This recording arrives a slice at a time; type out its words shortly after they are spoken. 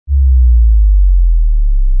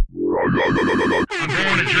I'm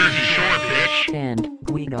going to Jersey Shore, bitch. And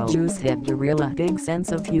Guido Juicehead Gorilla big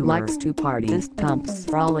sense of humor. Likes to party. This Pumps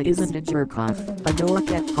Frolic isn't a jerk off. A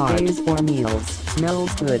dork at parties or meals.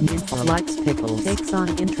 Smells good. Info likes pickles. Takes on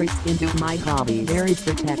interest into my hobby. Very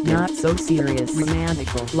protect. Not so serious.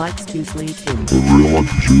 Romantical. Likes to sleep in. Gorilla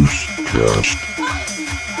Juice Cast.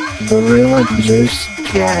 Gorilla Juice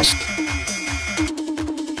Cast.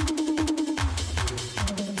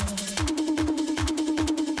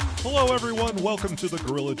 Hello, everyone. Welcome to the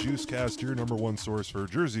Gorilla Juice Cast, your number one source for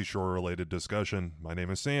Jersey Shore-related discussion. My name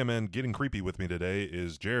is Sam, and getting creepy with me today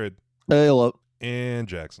is Jared. Hey, hello. And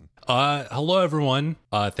Jackson. Hello, everyone.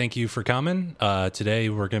 Thank you for coming. Today,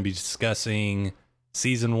 we're going to be discussing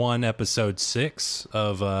Season 1, Episode 6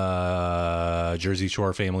 of Jersey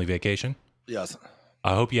Shore Family Vacation. Yes.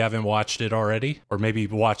 I hope you haven't watched it already, or maybe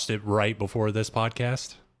watched it right before this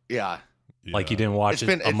podcast. Yeah. Like you didn't watch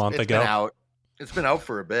it a month ago. It's been out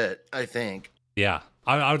for a bit, I think. Yeah.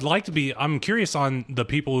 I would like to be, I'm curious on the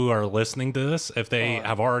people who are listening to this, if they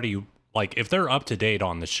have already, like, if they're up to date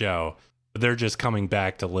on the show, but they're just coming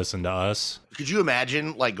back to listen to us. Could you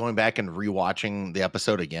imagine, like, going back and rewatching the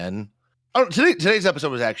episode again? Oh, today's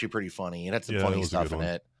episode was actually pretty funny. It had some funny stuff in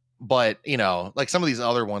it. But, you know, like, some of these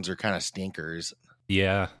other ones are kind of stinkers.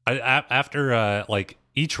 Yeah. After, like,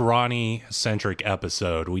 each Ronnie-centric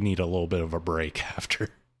episode, we need a little bit of a break after.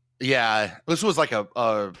 Yeah, this was like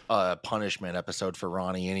a punishment episode for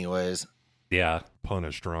Ronnie anyways. Yeah.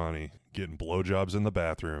 Punished Ronnie. Getting blowjobs in the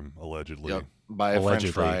bathroom, allegedly. Yep, by a French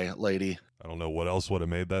fry lady. I don't know what else would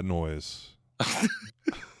have made that noise.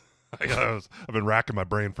 I've been racking my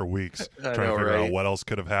brain for weeks trying to figure out what else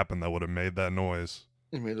could have happened that would have made that noise.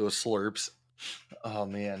 You made those slurps. Oh,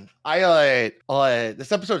 man.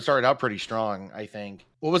 This episode started out pretty strong, I think.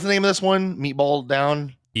 What was the name of this one? Meatball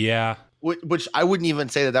Down? Yeah. Which I wouldn't even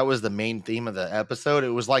say that was the main theme of the episode. It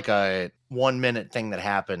was like a 1 minute thing that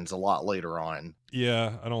happens a lot later on.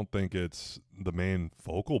 Yeah, I don't think it's the main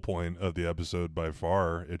focal point of the episode by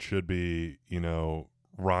far. It should be, you know,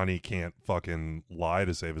 Ronnie can't fucking lie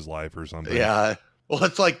to save his life or something. Yeah. Well,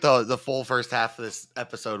 it's like the full first half of this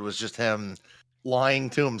episode was just him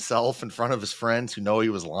lying to himself in front of his friends who know he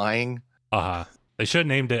was lying. They should have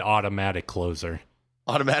named it Automatic Closer.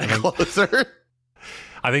 Automatic Closer?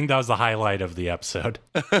 I think that was the highlight of the episode.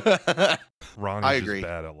 Ronnie's just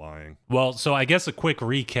bad at lying. Well, so I guess a quick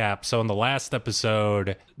recap. So in the last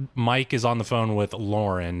episode, Mike is on the phone with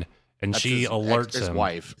Lauren, and she alerts his him.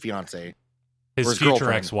 Wife, fiance. His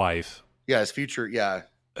future ex-wife. Yeah, his future, yeah.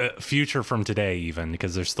 Future from today even,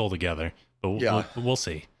 because they're still together. But yeah. We'll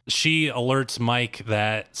see. She alerts Mike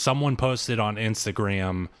that someone posted on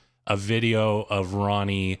Instagram a video of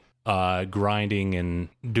Ronnie grinding and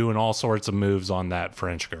doing all sorts of moves on that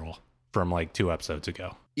French girl from like 2 episodes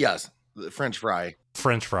ago. Yes, the French fry.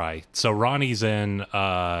 So Ronnie's in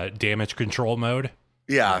damage control mode.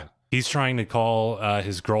 Yeah. He's trying to call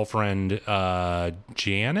his girlfriend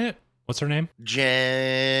Janet. What's her name?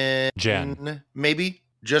 Jen. Maybe.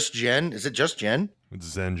 Just Jen. Is it just Jen? It's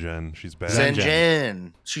Zen Jen. She's bad.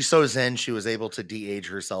 Jen. She's so zen she was able to de-age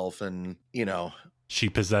herself and, you know. She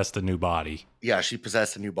possessed a new body. Yeah, she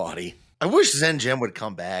possessed a new body. I wish Zen Jen would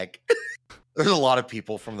come back. There's a lot of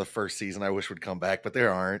people from the first season I wish would come back, but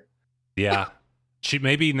there aren't. Yeah.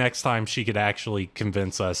 Maybe next time she could actually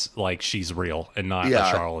convince us like she's real and not a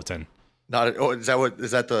charlatan. Is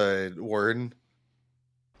that the word?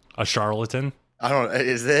 A charlatan? I don't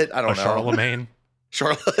is it? I don't know. Charlemagne.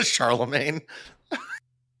 Charlemagne.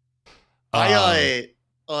 The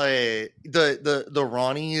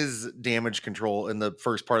Ronnie's damage control in the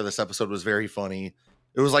first part of this episode was very funny.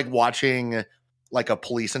 It was like watching like a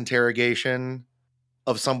police interrogation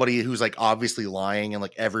of somebody who's like obviously lying, and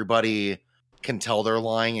like everybody can tell they're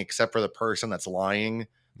lying except for the person that's lying.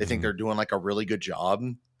 They think they're doing like a really good job.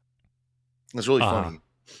 It's really funny.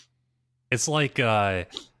 It's like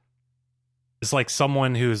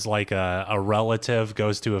someone who's like a relative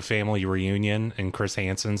goes to a family reunion and Chris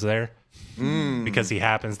Hansen's there. Because he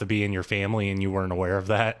happens to be in your family and you weren't aware of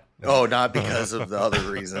that. Oh, not because of the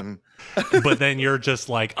other reason. But then you're just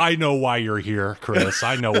like, I know why you're here, Chris.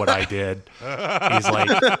 I know what I did.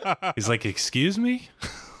 He's like, excuse me?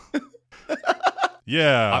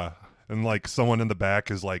 Yeah. And like someone in the back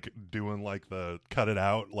is like doing like the cut it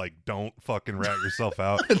out, like don't fucking rat yourself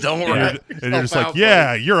out. Don't rat yourself and you're just out, like,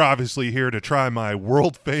 yeah, you're obviously here to try my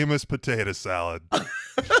world famous potato salad.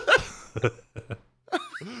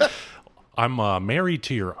 I'm married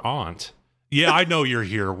to your aunt. Yeah, I know you're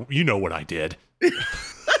here. You know what I did.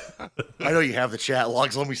 I know you have the chat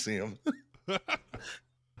logs. Let me see them.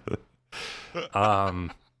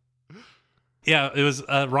 Yeah, it was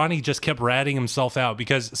Ronnie just kept ratting himself out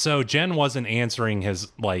because so Jen wasn't answering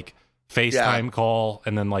his like FaceTime call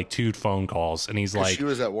and then like 2 phone calls, and he's 'Cause like, she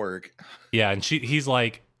was at work. yeah, and he's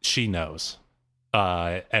like, she knows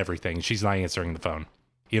everything. She's not answering the phone.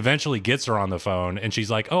 He eventually gets her on the phone, and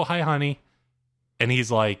she's like, "Oh, hi, honey," and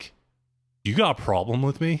he's like, "You got a problem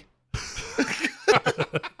with me?"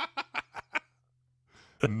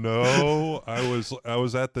 No, I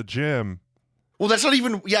was at the gym Well, that's not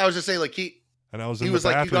even. Yeah, I was just saying, like and I was He in the was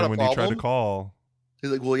like, "You got a bathroom when you tried to problem?" call.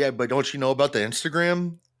 he's like, well, yeah, but don't you know about the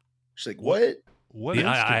Instagram? She's like, what? What? Yeah,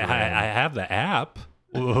 I Instagram? have the app.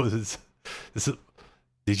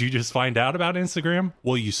 Did you just find out about Instagram?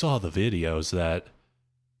 Well, you saw the videos that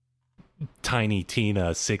Tiny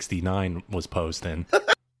Tina 69 was posting.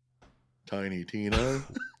 Tiny Tina.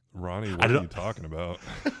 Ronnie, I what are don't- you talking about?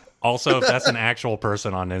 Also, if that's an actual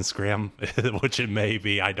person on Instagram, which it may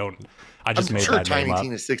be, I just I'm made sure that Tiny name up.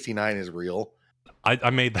 Tina 69 is real.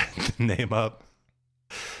 I made that name up.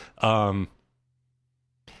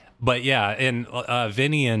 But yeah, and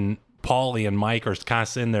Vinny and Paulie and Mike are kind of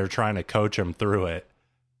sitting there trying to coach him through it.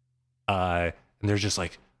 And they're just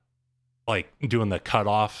like doing the cut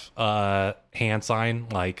off hand sign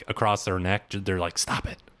like across their neck. They're like, "Stop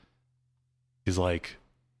it." He's like,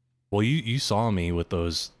 "Well, you saw me with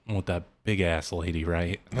that big ass lady,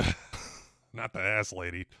 right?" Not the ass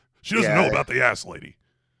lady. She doesn't Yeah. know about the ass lady.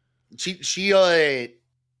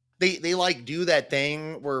 They like do that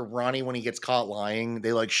thing where Ronnie, when he gets caught lying,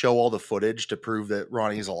 they like show all the footage to prove that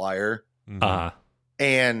Ronnie's a liar. Mhm.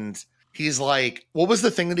 And he's like, what was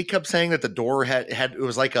the thing that he kept saying that the door had it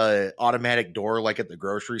was like a automatic door, like at the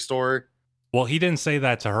grocery store? Well, he didn't say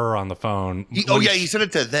that to her on the phone. He said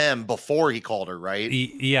it to them before he called her, right?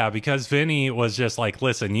 Yeah, because Vinny was just like,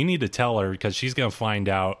 "Listen, you need to tell her because she's going to find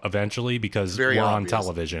out eventually because Very we're on obvious.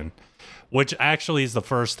 television." Which actually is the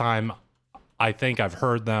first time I think I've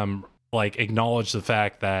heard them like acknowledge the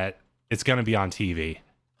fact that it's going to be on TV.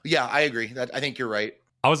 Yeah, I agree. I think you're right.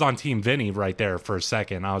 I was on Team Vinny right there for a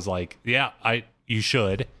second. I was like, "Yeah, you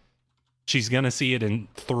should." She's going to see it in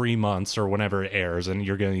 3 months or whenever it airs, and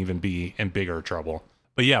you're going to even be in bigger trouble.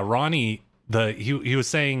 But yeah, Ronnie, he was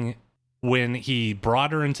saying when he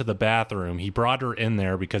brought her into the bathroom, he brought her in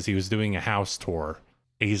there because he was doing a house tour.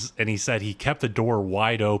 He said he kept the door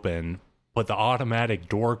wide open, but the automatic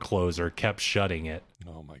door closer kept shutting it.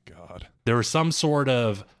 Oh my god. There was some sort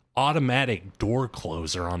of automatic door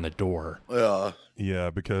closer on the door.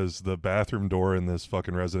 Yeah, because the bathroom door in this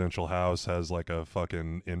fucking residential house has like a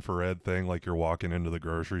fucking infrared thing, like you're walking into the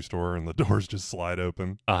grocery store and the doors just slide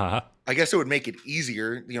open. Uh-huh. I guess it would make it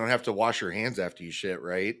easier. You don't have to wash your hands after you shit,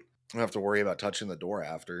 right? You don't have to worry about touching the door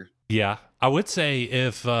after. Yeah, I would say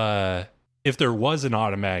if there was an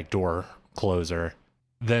automatic door closer,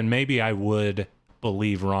 then maybe I would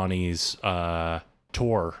believe Ronnie's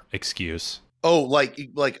tour excuse. Oh, like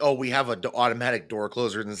we have a automatic door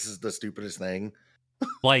closer, and this is the stupidest thing.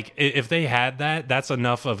 Like if they had that, that's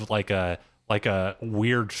enough of like a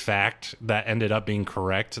weird fact that ended up being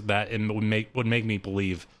correct that it would make me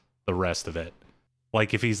believe the rest of it.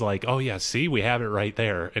 Like if he's like, "Oh yeah, see, we have it right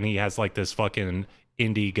there," and he has like this fucking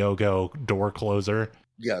Indiegogo door closer.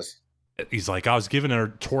 Yes. He's like, "I was giving her a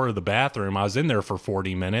tour of the bathroom. I was in there for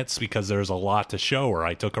 40 minutes because there's a lot to show her.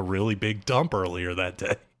 I took a really big dump earlier that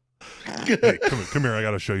day." Hey, come here, I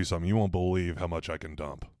gotta show you something. You won't believe how much I can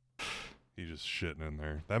dump. He's just shitting in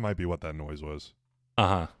there. That might be what that noise was.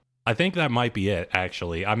 Uh-huh. I think that might be it,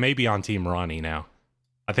 actually. I may be on Team Ronnie now.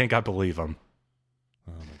 I think I believe him.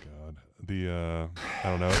 Oh my god. I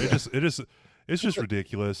don't know. It's just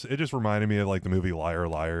ridiculous. It just reminded me of like the movie Liar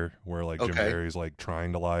Liar, where like Jim Okay. Carrey's like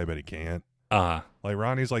trying to lie but he can't. Uh-huh. Like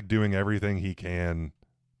Ronnie's like doing everything he can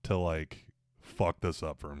to like fuck this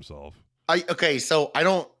up for himself. So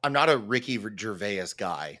I'm not a Ricky Gervais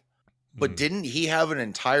guy, but Mm. didn't he have an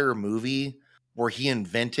entire movie where he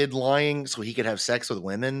invented lying so he could have sex with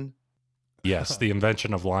women? Yes, The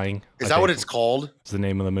Invention of Lying. Is I that what think it's called? is the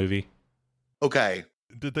name of the movie. Okay.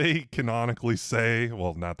 Did they canonically say,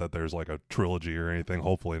 well, not that there's like a trilogy or anything,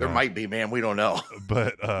 hopefully There not. might be, man. We don't know.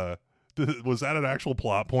 But was that an actual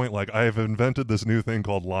plot point? Like, I have invented this new thing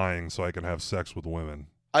called lying so I can have sex with women.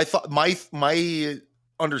 I thought my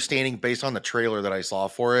understanding based on the trailer that I saw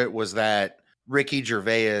for it was that Ricky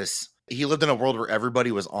Gervais, he lived in a world where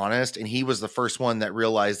everybody was honest, and he was the first one that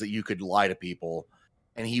realized that you could lie to people.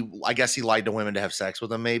 And I guess he lied to women to have sex with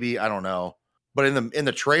them, maybe. I don't know. But in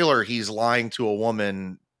the trailer, he's lying to a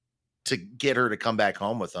woman to get her to come back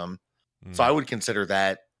home with him. So I would consider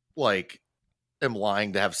that like him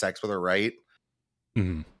lying to have sex with her, right?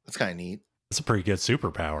 Mhm. That's kind of neat. It's a pretty good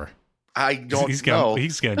superpower. I don't He's know.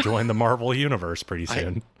 gonna join the Marvel universe pretty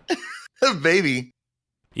soon. Baby.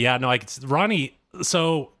 Yeah, no, Ronnie.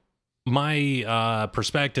 So my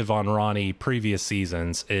perspective on Ronnie previous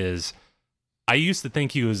seasons is I used to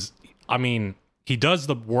think he was, I mean, he does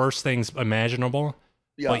the worst things imaginable,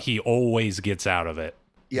 Yeah. but he always gets out of it.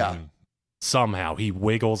 Yeah. Mhm. Somehow he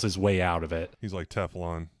wiggles his way out of it. He's like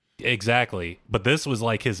Teflon. Exactly. But this was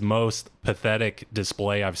like his most pathetic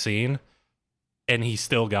display I've seen, and he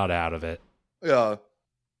still got out of it. Yeah.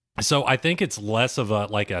 So I think it's less of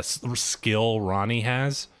a skill Ronnie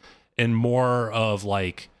has, and more of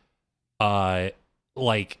like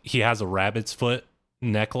he has a rabbit's foot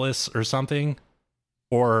necklace or something,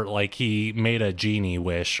 or like he made a genie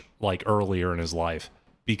wish like earlier in his life,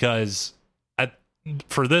 because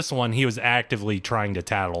for this one he was actively trying to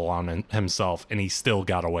tattle on himself, and he still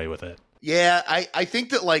got away with it. Yeah. I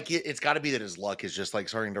think that like it's got to be that his luck is just like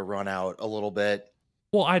starting to run out a little bit.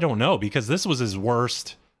 Well, I don't know, because this was his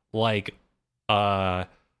worst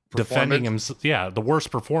defending him. Yeah, the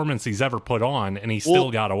worst performance he's ever put on, and he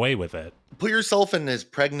still got away with it. Put yourself in his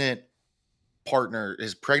pregnant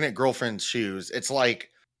girlfriend's shoes. It's like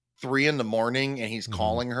 3 a.m. and he's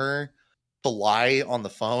calling her to lie on the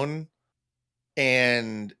phone,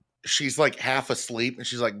 and she's like half asleep, and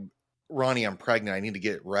she's like, Ronnie, I'm pregnant. I need to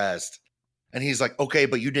get rest. And he's like, okay,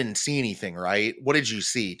 but you didn't see anything, right? What did you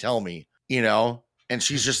see? Tell me, And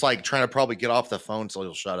she's just like trying to probably get off the phone so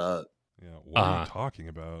he'll shut up. Yeah, what are you talking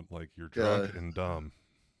about? Like, you're drunk and dumb.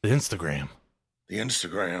 The Instagram. The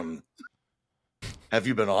Instagram. Have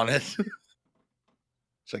you been on it?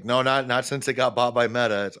 It's like, no, not since it got bought by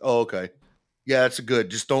Meta. It's, oh, okay. Yeah, it's good.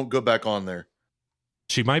 Just don't go back on there.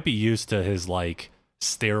 She might be used to his like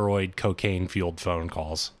steroid cocaine fueled phone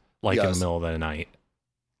calls, like in the middle of the night.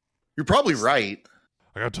 You're probably right.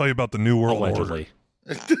 I gotta tell you about the New World Allegedly.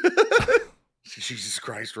 Order. Jesus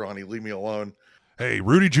Christ, Ronnie, leave me alone. Hey,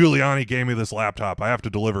 Rudy Giuliani gave me this laptop. I have to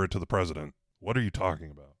deliver it to the president. What are you talking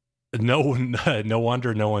about? No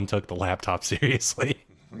wonder no one took the laptop seriously.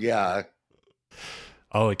 Yeah.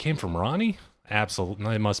 Oh, it came from Ronnie?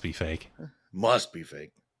 Absolutely. It must be fake. Must be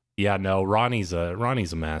fake. Yeah, no, Ronnie's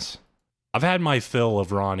a mess. I've had my fill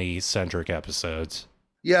of Ronnie-centric episodes.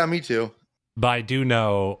 Yeah, me too. But I do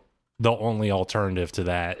know the only alternative to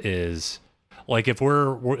that is, like, if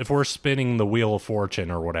we're spinning the Wheel of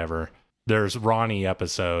Fortune or whatever, there's Ronnie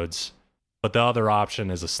episodes, but the other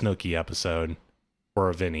option is a Snooki episode or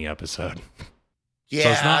a Vinny episode.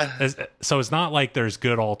 Yeah. So it's not like there's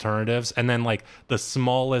good alternatives, and then like the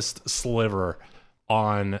smallest sliver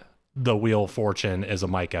on the Wheel of Fortune is a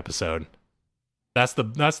Mike episode. That's the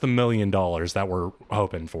 $1 million that we're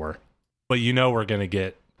hoping for. But we're gonna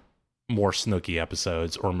get more Snooki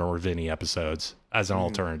episodes or more Vinny episodes as an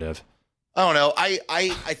alternative. I don't know.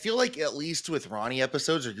 I feel like at least with Ronnie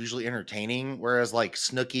episodes are usually entertaining, whereas like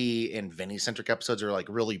Snooki and Vinny centric episodes are like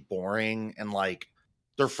really boring and like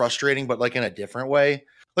they're frustrating, but like in a different way.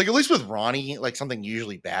 Like at least with Ronnie, like something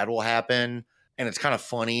usually bad will happen, and it's kind of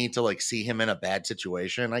funny to like see him in a bad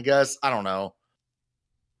situation, I guess. I don't know.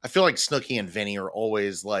 I feel like Snooki and Vinny are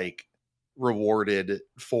always like rewarded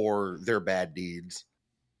for their bad deeds.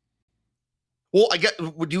 Well, I get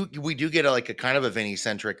we do get a kind of a Vinny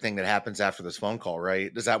centric thing that happens after this phone call, right?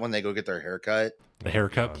 Is that when they go get their haircut? The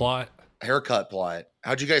haircut plot. Haircut plot.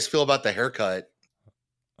 How'd you guys feel about the haircut?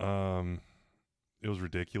 It was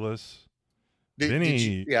ridiculous.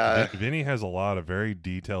 Vinny has a lot of very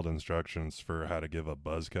detailed instructions for how to give a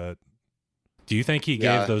buzz cut. Do you think he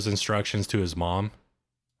gave those instructions to his mom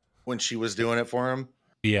when she was doing it for him?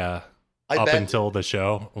 Yeah. I bet. Until the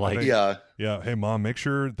show. Like, yeah. Hey, Mom, make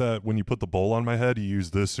sure that when you put the bowl on my head, you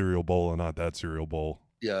use this cereal bowl and not that cereal bowl.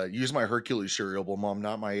 Yeah, use my Hercules cereal bowl, Mom,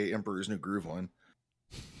 not my Emperor's New Groove one.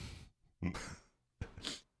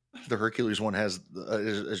 The Hercules one is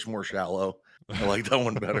more shallow. I like that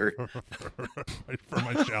one better. For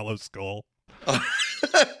my shallow skull.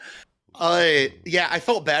 Yeah, I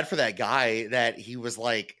felt bad for that guy that he was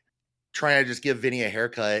like trying to just give Vinny a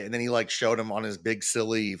haircut, and then he like showed him on his big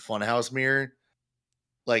silly funhouse mirror.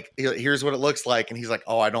 Like, here's what it looks like, and he's like,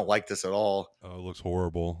 "Oh, I don't like this at all. Oh, it looks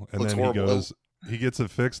horrible." And Looks then horrible. he gets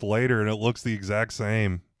it fixed later, and it looks the exact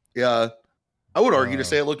same. Yeah, I would argue to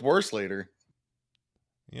say it looked worse later.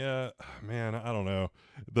 Yeah, man, I don't know.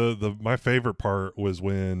 My favorite part was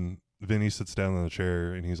when Vinny sits down in the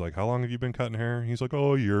chair and he's like, "How long have you been cutting hair?" And he's like,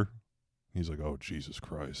 "Oh, a year." He's like, "Oh, Jesus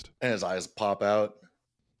Christ!" And his eyes pop out.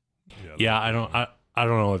 Yeah, I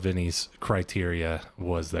don't know what Vinny's criteria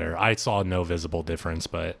was there. I saw no visible difference,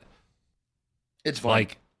 but It's fine.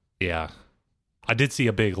 like, yeah, I did see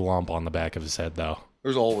a big lump on the back of his head though,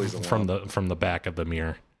 There's always a from lump. the back of the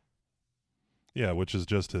mirror. Yeah, which is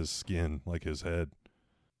just his skin, like his head.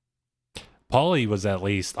 Paulie was at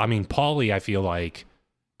least, I mean, Paulie, I feel like,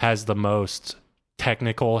 has the most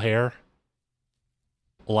technical hair.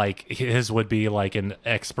 Like, his would be like an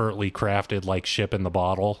expertly crafted, like, ship in the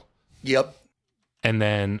bottle. Yep. And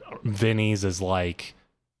then Vinny's is like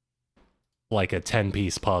a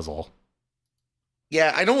 10-piece puzzle.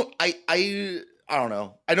 Yeah, I don't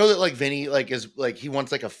know. I know that like Vinny like is like he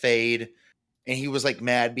wants like a fade, and he was like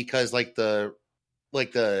mad because like the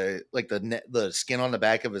skin on the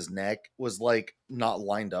back of his neck was like not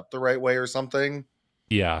lined up the right way or something.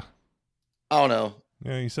 Yeah. I don't know.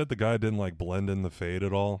 Yeah, you said the guy didn't like blend in the fade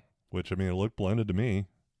at all, which I mean, it looked blended to me.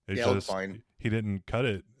 It Yeah, it looked fine. He didn't cut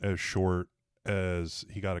it as short as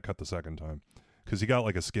he got it cut the second time, because he got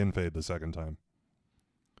like a skin fade the second time.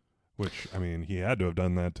 Which, I mean, he had to have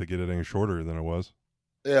done that to get it any shorter than it was.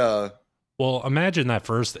 Yeah. Well, imagine that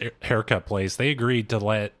first haircut place. They agreed to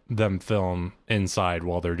let them film inside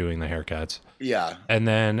while they're doing the haircuts. Yeah. And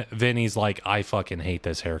then Vinny's like, I fucking hate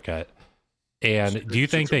this haircut. And do you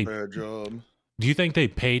think they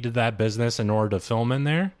paid that business in order to film in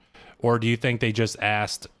there? Or do you think they just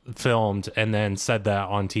filmed and then said that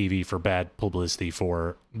on TV for bad publicity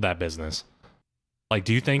for that business? Like,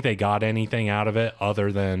 do you think they got anything out of it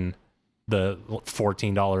other than the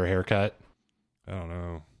 $14 haircut? I don't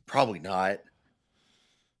know. Probably not.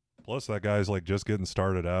 Plus, that guy's like just getting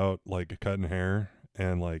started out, like cutting hair,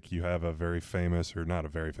 and like you have a very famous, or not a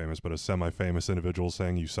very famous, but a semi-famous individual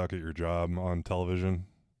saying you suck at your job on television.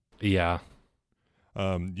 Yeah.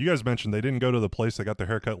 You guys mentioned they didn't go to the place they got their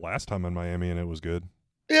haircut last time in Miami, and it was good.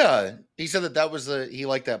 Yeah. He said that was he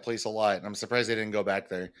liked that place a lot, and I'm surprised they didn't go back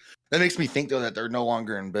there. That makes me think though that they're no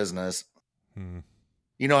longer in business.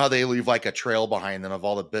 You know how they leave like a trail behind them of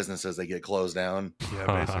all the businesses they get closed down?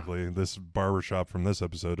 Yeah, basically. This barbershop from this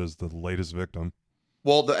episode is the latest victim.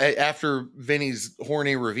 Well, after Vinny's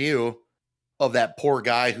horny review of that poor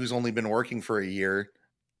guy who's only been working for a year,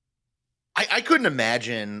 I couldn't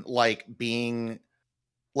imagine like being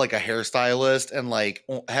like a hairstylist and like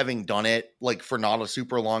having done it like for not a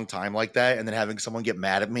super long time like that, and then having someone get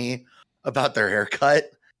mad at me about their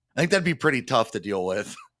haircut. I think that'd be pretty tough to deal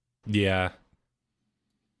with. Yeah.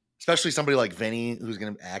 Especially somebody like Vinny who's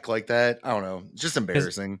going to act like that. I don't know. It's just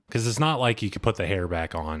embarrassing. Because it's not like you could put the hair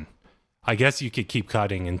back on. I guess you could keep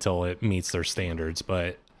cutting until it meets their standards,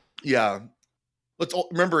 but... Yeah.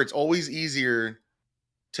 Remember, it's always easier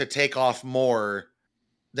to take off more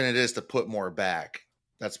than it is to put more back.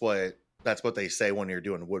 That's what they say when you're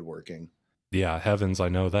doing woodworking. Yeah, heavens, I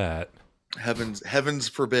know that. Heavens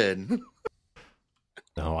forbid.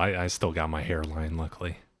 No, I still got my hairline,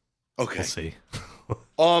 luckily. Okay. We'll see.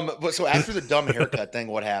 But so after the dumb haircut thing,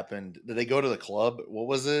 what happened? Did they go to the club? What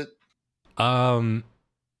was it?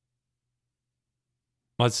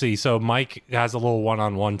 Let's see. So Mike has a little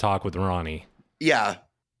one-on-one talk with Ronnie. Yeah.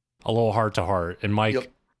 A little heart-to-heart. And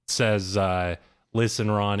Mike says,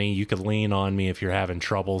 listen, Ronnie, you could lean on me if you're having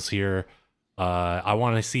troubles here. I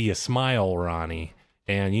want to see you smile, Ronnie.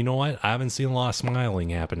 And you know what? I haven't seen a lot of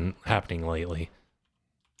smiling happening lately.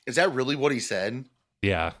 Is that really what he said?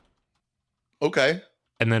 Yeah. Okay.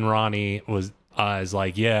 And then Ronnie is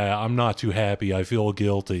like, yeah, I'm not too happy. I feel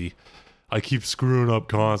guilty. I keep screwing up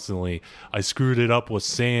constantly. I screwed it up with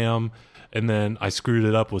Sam, and then I screwed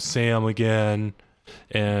it up with Sam again.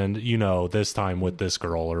 And, you know, this time with this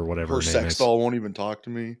girl or whatever her her name sex is. doll won't even talk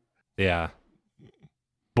to me. Yeah.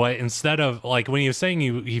 But instead of, like, when he was saying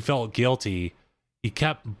he felt guilty, he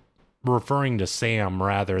kept referring to Sam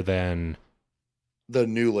rather than... the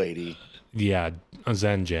new lady. Yeah,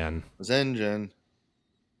 Zenjen. Zenjen.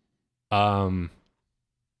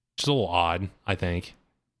 Just a little odd, I think.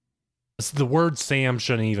 The word Sam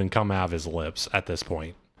shouldn't even come out of his lips at this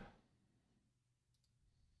point.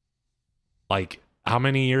 Like, how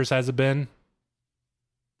many years has it been?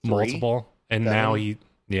 3? Multiple. And 7? now I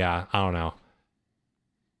don't know.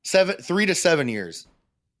 3 to 7 years.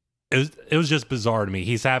 It was just bizarre to me.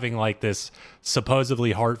 He's having like this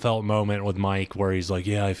supposedly heartfelt moment with Mike where he's like,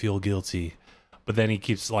 yeah, I feel guilty. But then he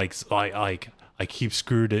keeps like I keep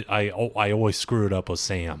screwed it. I always screw it up with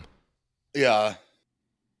Sam. Yeah.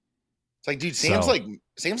 It's like, dude, Sam's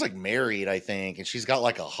like married, I think, and she's got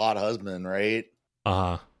like a hot husband, right?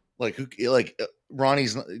 Uh-huh. Like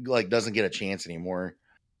Ronnie's like doesn't get a chance anymore.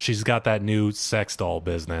 She's got that new sex doll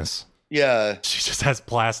business. Yeah. She just has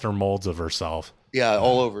plaster molds of herself. Yeah,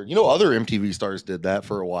 all over. You know, other MTV stars did that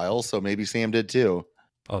for a while, so maybe Sam did too.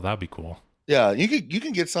 Oh, that'd be cool. Yeah, you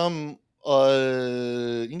can get some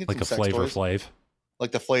you can get like some a sex Flavor toys. Flav.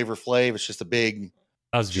 Like the Flavor Flav. It's just a big.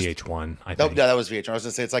 That was VH1, I think. Yeah, that was VH1. I was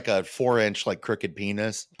gonna say it's like a 4-inch like crooked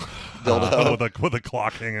penis dildo with a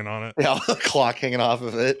clock hanging on it. Yeah, a clock hanging off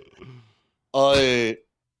of it.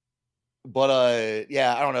 But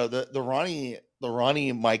yeah, I don't know. The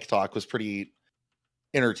Ronnie Mike talk was pretty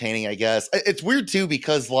entertaining, I guess. It's weird too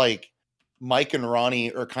because like Mike and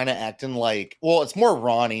Ronnie are kind of acting like, well, it's more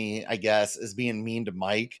Ronnie, I guess, is being mean to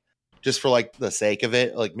Mike just for like the sake of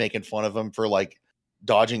it, like making fun of him for like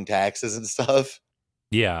dodging taxes and stuff.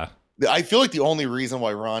 Yeah. I feel like the only reason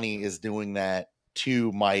why Ronnie is doing that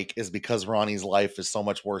to Mike is because Ronnie's life is so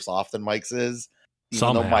much worse off than Mike's is.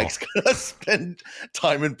 Even though Somehow. Mike's gonna spend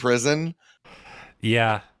time in prison.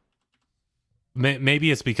 Yeah. Maybe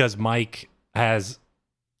it's because Mike has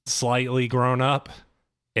slightly grown up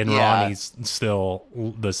and Yeah. Ronnie's still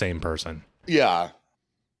the same person. Yeah.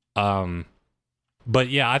 But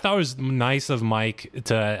yeah, I thought it was nice of Mike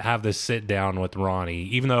to have this sit down with Ronnie,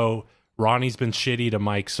 even though Ronnie's been shitty to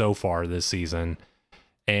Mike so far this season.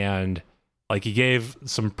 And like he gave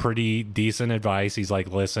some pretty decent advice. He's like,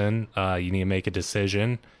 listen, you need to make a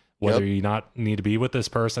decision whether you not need to be with this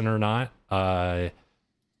person or not. It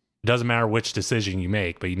doesn't matter which decision you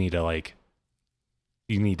make, but you need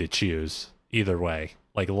to choose either way,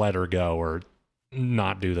 like let her go or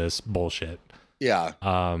not do this bullshit. Yeah.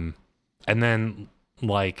 And then,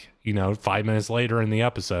 like, 5 minutes later in the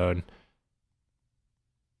episode,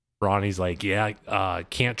 Ronnie's like, yeah,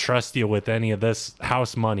 can't trust you with any of this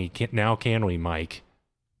house money. Can we, Mike?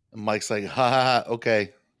 And Mike's like, ha ha ha,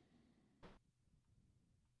 okay.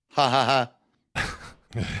 Ha ha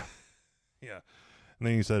ha. Yeah. And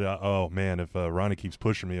then you said, oh man, if Ronnie keeps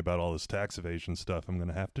pushing me about all this tax evasion stuff, I'm going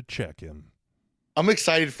to have to check him. I'm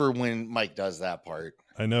excited for when Mike does that part.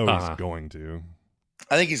 I know he's going to.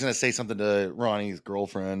 I think he's going to say something to Ronnie's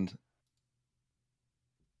girlfriend.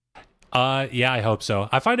 Yeah, I hope so.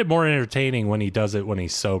 I find it more entertaining when he does it when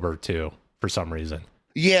he's sober too, for some reason.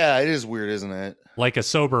 Yeah, it is weird, isn't it? Like a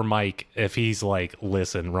sober Mike, if he's like,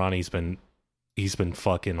 listen, Ronnie's been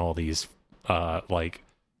fucking all these like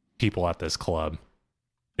people at this club.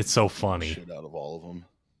 It's so funny. Shit out of all of them.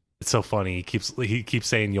 It's so funny. He keeps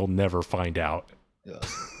saying you'll never find out. Yeah.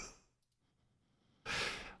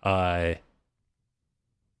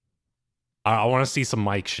 I want to see some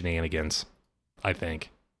Mike shenanigans, I think.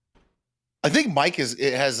 I think Mike has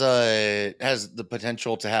the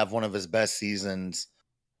potential to have one of his best seasons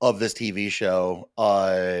of this TV show.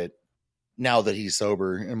 Now that he's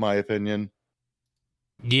sober, in my opinion.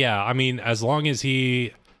 Yeah, I mean, as long as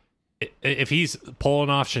if he's pulling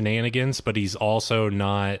off shenanigans, but he's also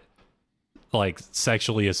not like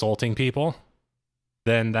sexually assaulting people,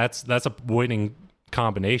 then that's a winning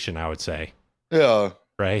combination, I would say. Yeah.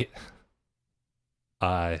 Right?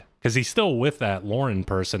 Because he's still with that Lauren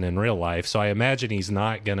person in real life, so I imagine he's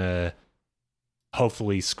not gonna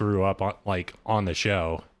hopefully screw up on the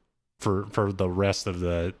show for the rest of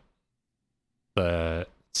the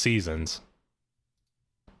seasons.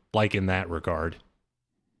 Like in that regard,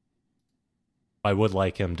 I would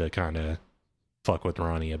like him to kind of fuck with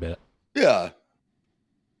Ronnie a bit. Yeah.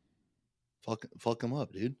 Fuck him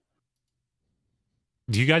up, dude.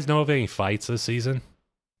 Do you guys know of any fights this season?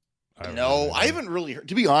 No, I haven't really heard,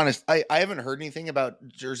 to be honest, I haven't heard anything about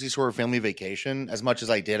Jersey Shore Family Vacation as much as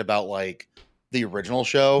I did about like the original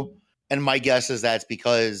show. And my guess is that's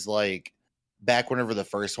because like back whenever the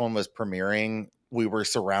first one was premiering, we were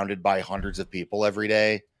surrounded by hundreds of people every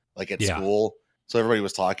day, like at school. So everybody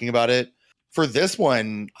was talking about it. For this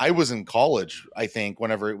one, I was in college, I think,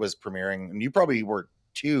 whenever it was premiering. And you probably were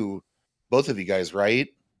too, both of you guys, right?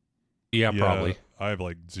 Yeah, probably. I have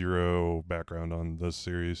like zero background on this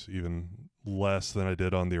series, even less than I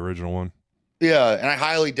did on the original one. Yeah, and I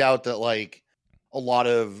highly doubt that like a lot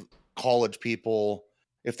of college people,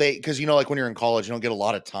 because like when you're in college, you don't get a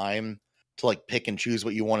lot of time to like pick and choose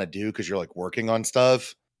what you want to do because you're like working on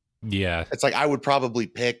stuff. Yeah. It's like I would probably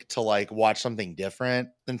pick to like watch something different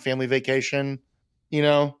than Family Vacation, I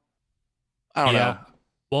don't know.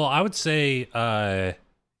 Well, I would say I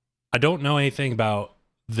don't know anything about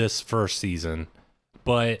this first season,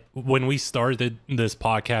 but when we started this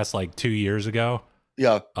podcast like 2 years ago,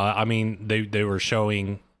 I mean they were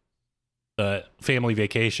showing the Family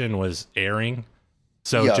Vacation was airing,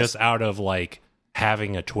 so just out of like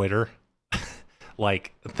having a Twitter,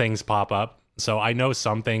 like things pop up. So I know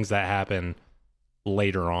some things that happen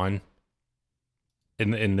later on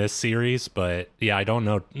in this series, but yeah, I don't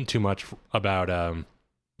know too much about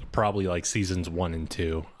probably like seasons 1 and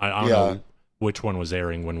 2. I don't know which one was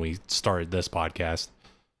airing when we started this podcast,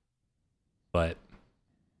 but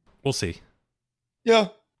we'll see. Yeah.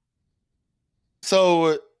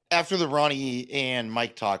 So after the Ronnie and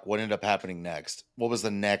Mike talk, what ended up happening next? What was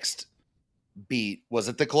the next beat? Was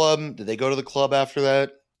it the club? Did they go to the club after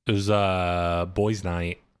that? It was boys'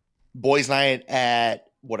 night. Boys' night at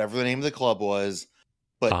whatever the name of the club was.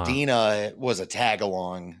 but Dina was a tag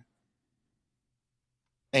along,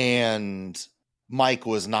 and Mike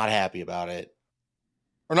was not happy about it.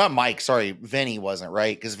 Or not Mike, sorry, Vinny wasn't,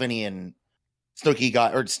 right? Because Vinny and Snooki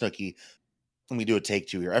let me do a take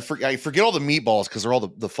two here. I forget all the meatballs because they're all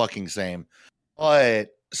the fucking same.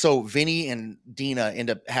 But so Vinny and Dina end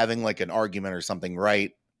up having like an argument or something,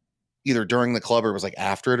 right? Either during the club or it was like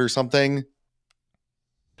after it or something.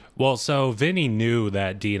 Well, so Vinny knew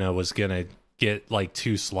that Dina was gonna get like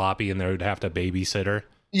too sloppy and they would have to babysit her.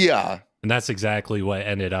 Yeah. And that's exactly what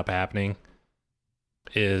ended up happening.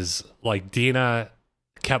 Is like Dina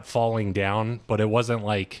kept falling down, but it wasn't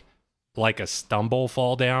like a stumble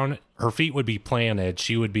fall down. Her feet would be planted.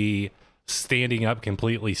 She would be standing up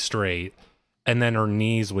completely straight, and then her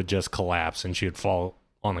knees would just collapse and she would fall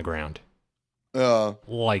on the ground.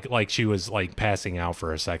 Like she was like passing out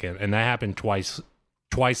for a second. And that happened twice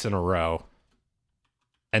in a row.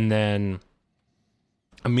 And then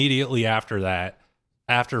immediately after that,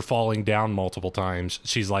 after falling down multiple times,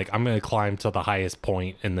 she's like, I'm going to climb to the highest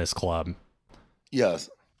point in this club. Yes.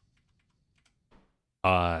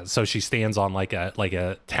 So she stands on like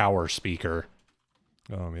a tower speaker.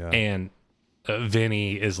 Yeah. And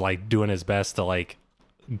Vinny is like doing his best to like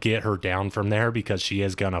get her down from there because she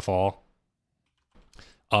is going to fall.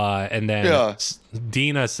 And then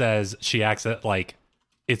Dina says she acts like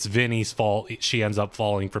it's Vinny's fault. She ends up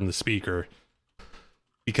falling from the speaker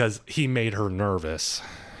because he made her nervous.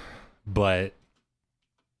 But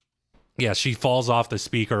yeah, she falls off the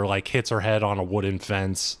speaker, like hits her head on a wooden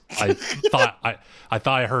fence. I thought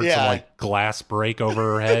I heard some like glass break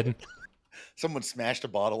over her head. Someone smashed a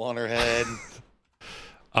bottle on her head.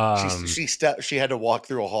 She had to walk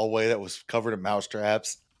through a hallway that was covered in mouse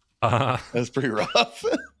traps. That was pretty rough.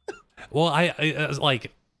 Well, I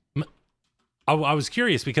was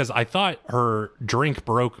curious because I thought her drink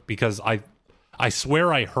broke because I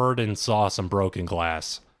swear I heard and saw some broken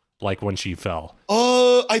glass, like when she fell.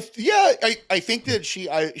 I think that she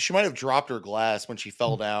might have dropped her glass when she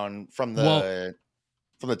fell down from the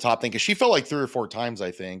top thing, because she fell like 3 or 4 times,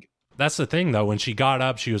 I think. That's the thing, though. When she got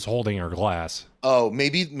up, she was holding her glass. Oh,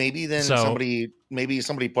 maybe then somebody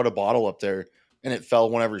put a bottle up there and it fell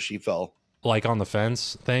whenever she fell. Like on the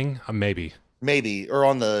fence thing? Maybe. Maybe. Or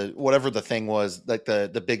on the whatever the thing was, like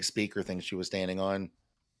the big speaker thing she was standing on.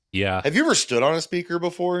 Yeah. Have you ever stood on a speaker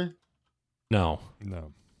before? No.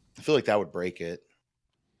 I feel like that would break it.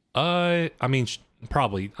 I mean,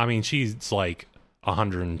 probably. I mean, she's like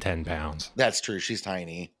 110 pounds. That's true. She's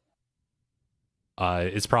tiny.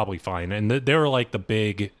 It's probably fine. And they were like the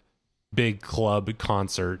big club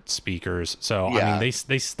concert speakers. So, I mean,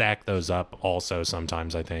 they stack those up also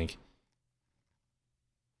sometimes, I think.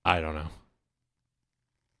 I don't know.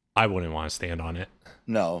 I wouldn't want to stand on it.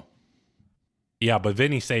 No. Yeah, but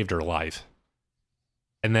Vinny saved her life.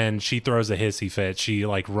 And then she throws a hissy fit. She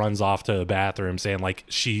like runs off to the bathroom saying like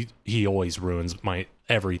he always ruins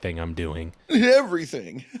everything I'm doing.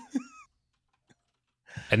 Everything.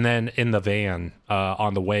 And then in the van,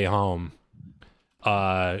 on the way home,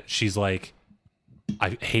 she's like,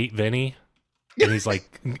 I hate Vinny. And he's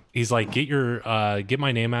like, get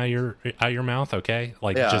my name out of your mouth, okay?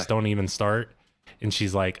 Like, just don't even start. And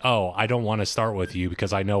she's like, oh, I don't want to start with you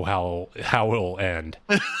because I know how it'll end.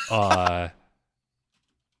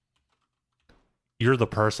 You're the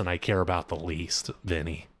person I care about the least,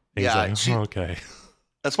 Vinny. And he's like, okay.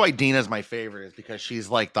 That's why Dina's my favorite, is because she's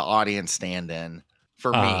like the audience stand-in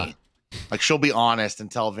for me. Like, she'll be honest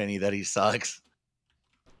and tell Vinny that he sucks.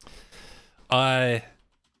 Yeah,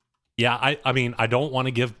 I mean, I don't want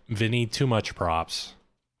to give Vinny too much props.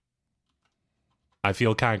 I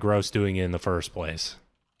feel kind of gross doing it in the first place.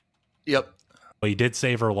 Yep. But he did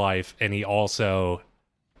save her life, and he also,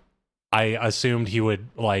 I assumed he would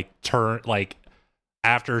like turn, like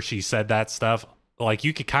after she said that stuff, like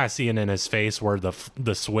you could kind of see it in his face where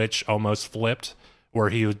the switch almost flipped, where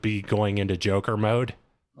he would be going into Joker mode.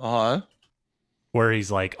 Where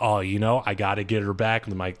he's like, oh, I got to get her back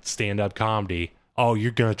with my stand-up comedy. Oh,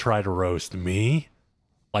 you're going to try to roast me?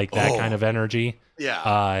 Like that kind of energy.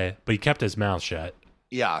 Yeah. But he kept his mouth shut.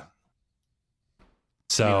 Yeah.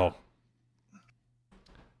 So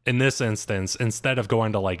in this instance, instead of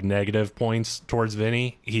going to like negative points towards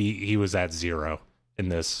Vinny, he was at 0 in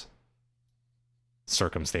this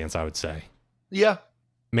circumstance, I would say. Yeah.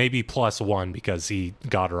 Maybe +1 because he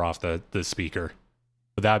got her off the speaker.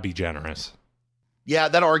 But that'd be generous. Yeah,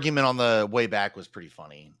 that argument on the way back was pretty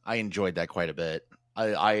funny. I enjoyed that quite a bit.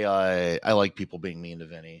 I like people being mean to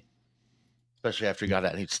Vinny, especially after he got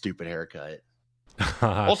that stupid haircut.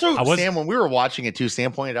 Also, Sam, when we were watching it too,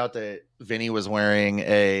 Sam pointed out that Vinny was wearing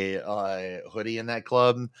a hoodie in that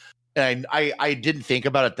club And I didn't think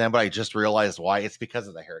about it then, but I just realized why. It's because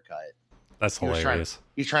of the haircut. That's hilarious.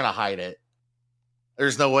 He's trying to hide it.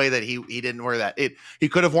 There's no way that he didn't wear that. He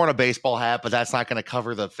could have worn a baseball hat, but that's not going to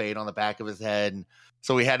cover the fade on the back of his head.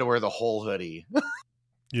 So he had to wear the whole hoodie.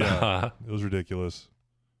 Yeah, it was ridiculous.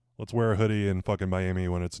 Let's wear a hoodie in fucking Miami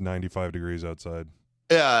when it's 95 degrees outside.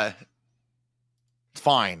 Yeah, it's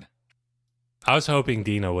fine. I was hoping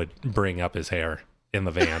Dino would bring up his hair in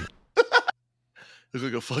the van. He's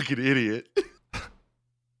like a fucking idiot.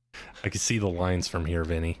 I can see the lines from here,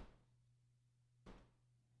 Vinny.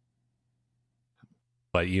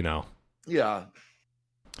 But you know. Yeah.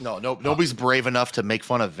 No, nobody's brave enough to make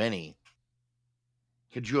fun of Vinny.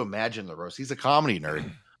 Could you imagine the roast? He's a comedy nerd.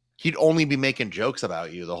 He'd only be making jokes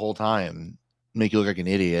about you the whole time. Make you look like an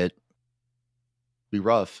idiot. Be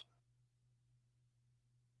rough.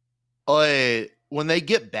 When they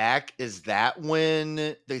get back, is that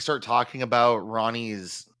when they start talking about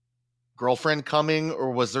Ronnie's girlfriend coming,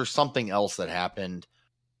 or was there something else that happened?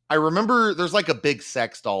 I remember there's like a big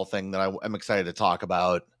sex doll thing that I'm excited to talk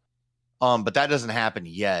about. But that doesn't happen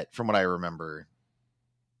yet from what I remember.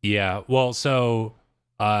 Yeah. Well, so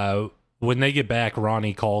when they get back,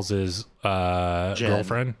 Ronnie calls his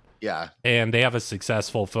girlfriend. Yeah. And they have a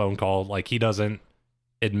successful phone call. Like, he doesn't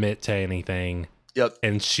admit to anything. Yep.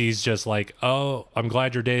 And she's just like, oh, I'm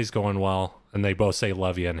glad your day's going well. And they both say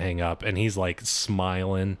love you and hang up. And he's like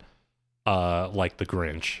smiling like the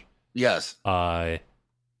Grinch. Yes.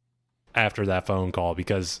 After that phone call,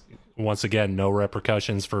 because once again, no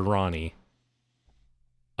repercussions for Ronnie.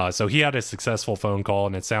 So he had a successful phone call,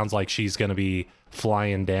 and it sounds like she's going to be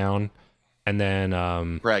flying down. And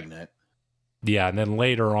then pregnant. Yeah, and then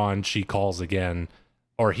later on she calls again,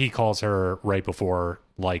 or he calls her right before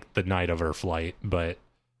like the night of her flight. But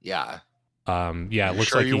yeah, it looks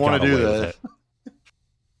sure like you he want got to away do with that? it.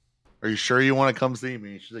 Are you sure you want to come see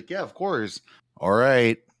me? She's like, yeah, of course. All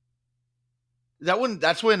right.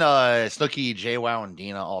 That's when Snooki, JWoww, and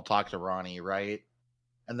Dina all talk to Ronnie, right?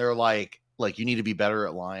 And they're like you need to be better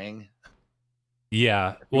at lying.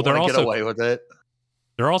 Yeah. You Well, they're wanna also get away with it.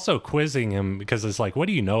 They're also quizzing him because it's like, what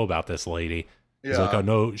do you know about this lady? He's like, I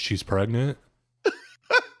know she's pregnant.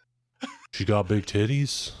 She got big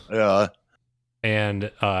titties. Yeah.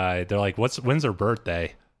 And they're like, when's her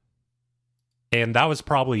birthday? And that was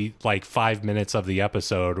probably like 5 minutes of the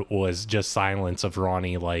episode was just silence of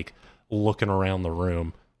Ronnie like looking around the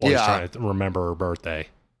room while he's trying to remember her birthday.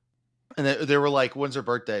 And they were like, when's her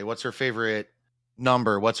birthday? What's her favorite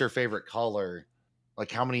number? What's her favorite color?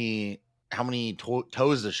 Like how many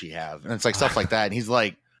toes does she have? And it's like stuff like that. And he's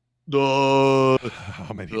like, how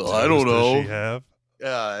many toes I don't know. does she have?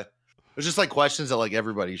 It's just like questions that like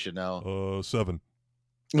everybody should know. 7.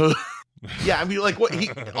 Yeah, I mean, like what he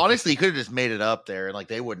honestly could have just made it up there, and like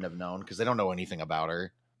they wouldn't have known because they don't know anything about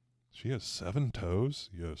her. She has 7 toes?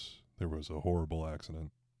 Yes, there was a horrible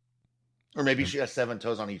accident. Or maybe she has 7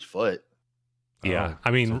 toes on each foot. Yeah, Oh,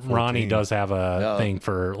 I mean, so 14. Ronnie does have a thing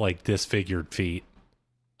for like disfigured feet.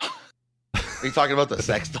 Are you talking about the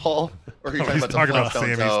sex doll, or are you He's talking about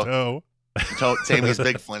Sammy's toe. Sammy's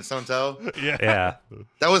big Flintstone toe? Yeah.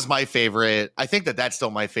 That was my favorite. I think that's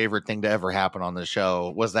still my favorite thing to ever happen on the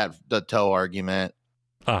show was the toe argument.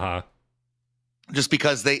 Uh-huh. Just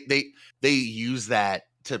because they use that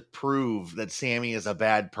to prove that Sammy is a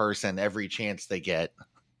bad person every chance they get.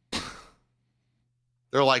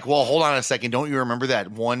 They're like, well, hold on a second. Don't you remember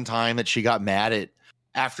that one time that she got mad at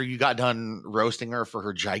after you got done roasting her for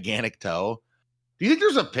her gigantic toe? Do you think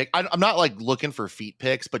there's a pic? I'm not like looking for feet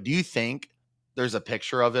pics, but do you think there's a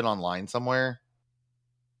picture of it online somewhere?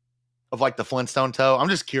 Of like the Flintstone toe? I'm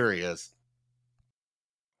just curious.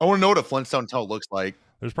 I want to know what a Flintstone toe looks like.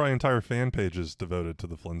 There's probably entire fan pages devoted to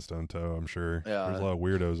the Flintstone toe, I'm sure. Yeah. There's a lot of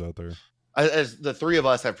weirdos out there. As the three of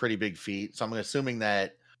us have pretty big feet, so I'm assuming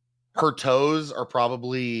that her toes are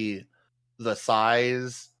probably the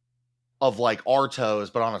size of like our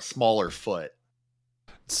toes, but on a smaller foot.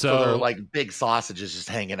 So they're like big sausages just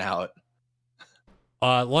hanging out.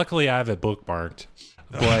 Luckily, I have it bookmarked.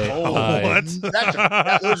 But what?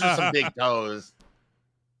 Those are some big toes.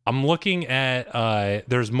 I'm looking at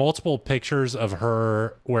there's multiple pictures of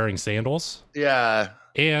her wearing sandals. Yeah.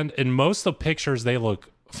 And in most of the pictures, they look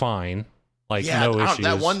fine. Like, no issues.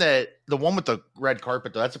 The one with the red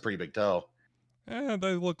carpet, though, that's a pretty big toe.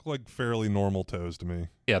 They look like fairly normal toes to me.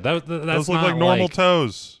 Yeah, that's those look not like normal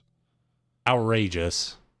toes.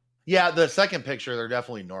 Outrageous. Yeah, the second picture, they're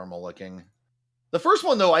definitely normal looking. The first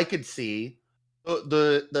one, though, I could see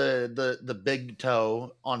the big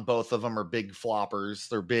toe on both of them are big floppers.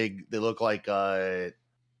 They're big. They look like little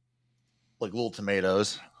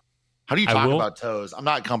tomatoes. How do you I talk will- about toes? I'm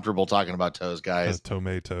not comfortable talking about toes, guys.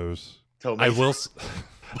 Tomatoes. Toe I will.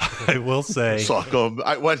 I will say. suck 'em.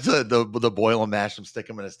 I went to the boil and mash them, stick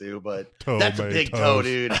them in a stew, but that's a big toe,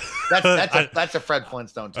 dude. That's a Fred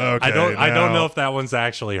Flintstone toe. Okay. I don't now- know if that one's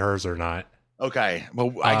actually hers or not. Okay,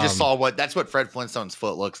 well, I just saw that's what Fred Flintstone's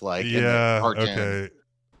foot looks like. in the Yeah. cartoon. Okay.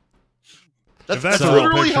 That's, If that's a a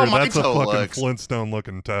literally picture, how my that's a toe fucking looks. Flintstone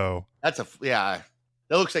looking toe. That's a yeah.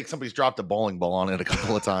 That looks like somebody's dropped a bowling ball on it a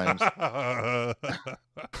couple of times.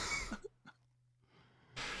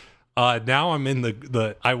 Now I'm in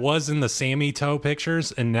the I was in the Sammy toe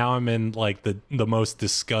pictures, and now I'm in like the most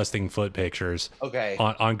disgusting foot pictures Okay.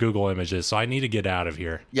 on Google Images. So I need to get out of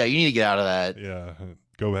here. Yeah, you need to get out of that. Yeah.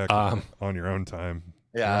 Go back on your own time.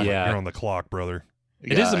 Yeah. Yeah. You're on the clock, brother.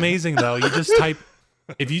 It is amazing though. You just type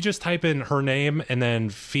if you just type in her name and then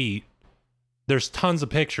feet, there's tons of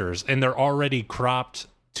pictures, and they're already cropped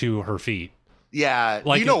to her feet. Yeah,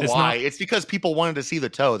 Like, you know it's why? not- It's because people wanted to see the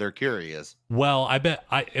toe. They're curious. Well, I bet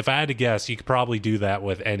if I had to guess, you could probably do that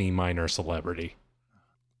with any minor celebrity.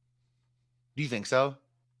 Do you think so?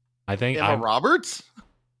 I think Emma Roberts?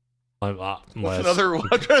 What's let's- another one?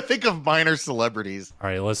 I'm trying to think of minor celebrities. All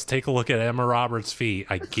right, let's take a look at Emma Roberts' feet.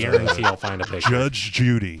 I guarantee I'll find a picture. Judge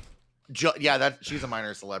Judy. Yeah, she's a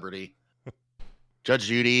minor celebrity. Judge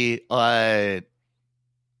Judy.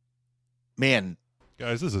 Man,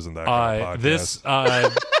 Guys, this isn't that kind of podcast. This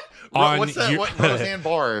what's that? What Roseanne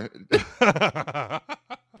Barr?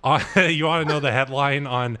 you want to know the headline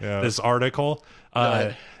on Yeah. this article?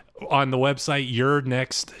 ahead. On the website Your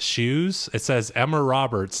Next Shoes, it says Emma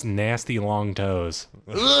Roberts' nasty long toes.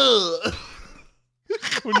 Ugh.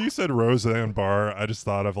 When you said Roseanne Barr, I just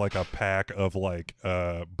thought of like a pack of like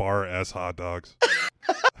Bar S hot dogs.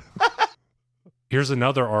 Here's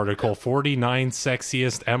another article: 49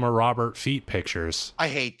 sexiest Emma Robert feet pictures I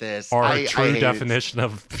hate this. are I a true hate it. definition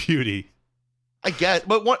of beauty. I get,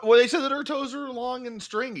 but what they said that her toes are long and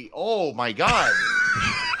stringy. Oh my god.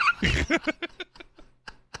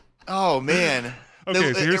 Oh man.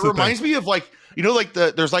 Okay, so here's it the reminds me of like like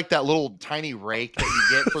there's like that little tiny rake that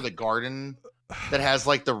you get for the garden that has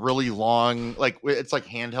like the really long it's like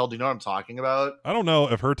handheld. Do you know what I'm talking about? I don't know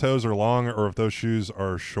if her toes are long or if those shoes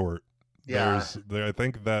are short. Yeah. I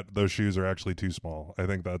think that those shoes are actually too small. I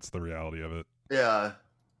think that's the reality of it. Yeah.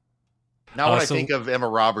 Now when I So- think of Emma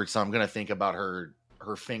Roberts, I'm gonna think about her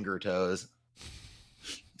finger toes.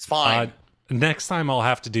 It's fine. Next time I'll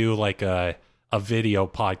have to do like a video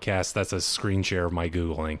podcast that's a screen share of my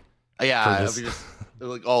Googling. Yeah, for it'll this- be just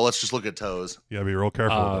like, oh, let's just look at toes. Yeah, be real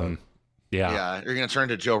careful with that. Yeah. Yeah, you're gonna turn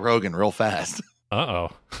to Joe Rogan real fast.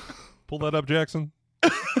 Uh-oh. Pull that up, Jackson.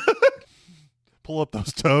 Pull up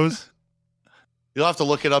those toes. You'll have to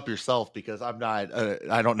look it up yourself because I'm not.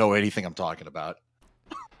 I don't know anything I'm talking about.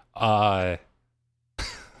 Uh,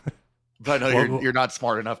 But I know Well, you're not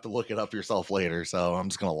smart enough to look it up yourself later, so I'm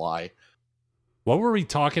just gonna lie. what were we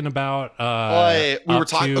talking about? We were up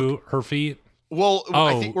talking. to her feet? Well,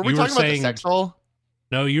 I Oh, think were we you were talking about the saying- sex roll?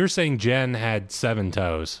 No, you were saying Jen had 7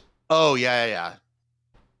 toes. Oh yeah.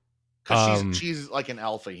 Because Um, she's like an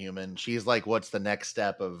alpha human. She's like, what's the next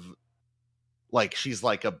step of? Like she's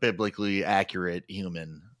like a biblically accurate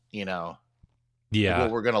human. You know, Yeah.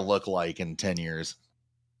 what we're gonna look like in 10 years.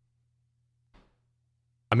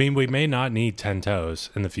 I mean, we may not need 10 toes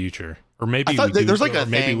in the future. Or maybe I thought we do, there's like a or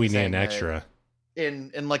maybe thing we need saying an that- extra.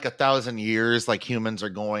 In like 1,000 years, like humans are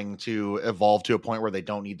going to evolve to a point where they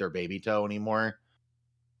don't need their baby toe anymore,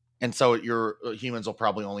 and so your humans will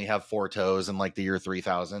probably only have 4 toes in like the year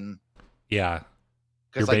 3000. Yeah.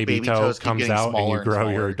 Because Your like baby toe toes keep comes getting out and smaller you grow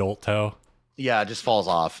your smaller. adult toe. Yeah, it just falls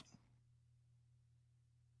off.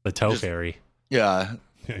 The toe Just- fairy. Yeah,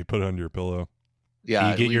 Yeah, you put it under your pillow.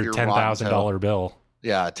 yeah. you get leave your rotten $10,000 toe. bill.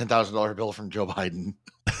 Yeah, $10,000 bill from Joe Biden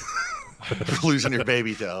for losing your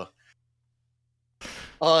baby toe.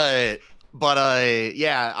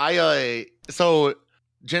 So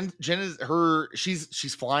Jen is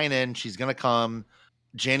she's flying in. She's gonna come.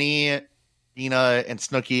 Jenny, Dina, and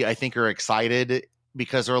Snooki, I think, are excited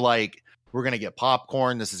because they're like, we're gonna get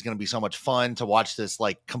popcorn. This is gonna be so much fun to watch this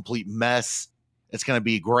like complete mess. It's gonna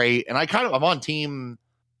be great. And I'm on team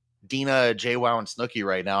Dina, JWoww, and Snooki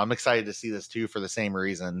right now. I'm excited to see this too for the same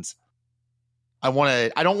reasons. I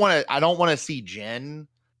don't want to see Jen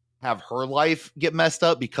have her life get messed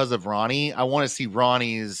up because of Ronnie. I want to see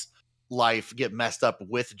Ronnie's life get messed up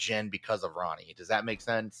with Jen because of Ronnie. Does that make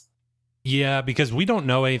sense? Yeah, because we don't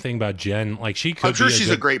know anything about Jen. Like she could I'm sure be she's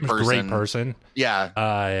a great person. Great person.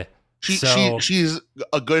 Yeah. She's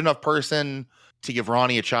a good enough person to give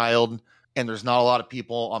Ronnie a child, and there's not a lot of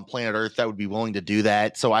people on planet Earth that would be willing to do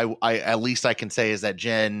that. So I at least I can say is that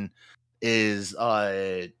Jen is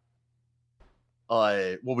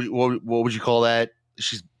what would you call that?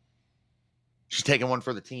 She's taking one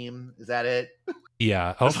for the team. Is that it?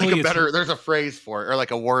 Yeah, There's hopefully like there's a phrase for it or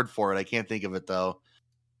like a word for it. I can't think of it though.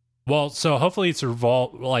 Well, so hopefully it's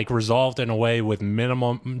resolved in a way with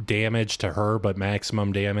minimum damage to her, but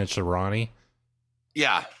maximum damage to Ronnie.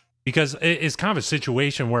 Yeah. Because it's kind of a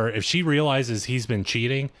situation where if she realizes he's been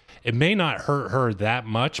cheating, it may not hurt her that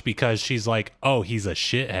much because she's like, oh, he's a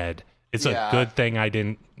shithead. It's a good thing I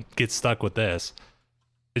didn't get stuck with this.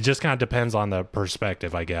 It just kind of depends on the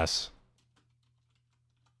perspective, I guess.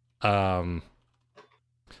 But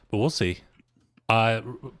we'll see.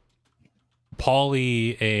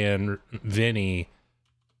 Paulie and Vinny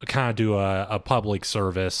kind of do a public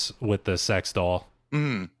service with the sex doll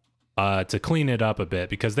to clean it up a bit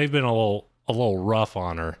because they've been a little rough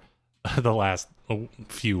on her the last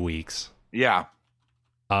few weeks. Yeah.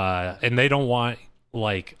 And they don't want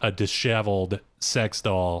like a disheveled sex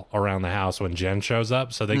doll around the house when Jen shows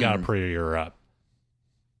up, so they got to pretty her up.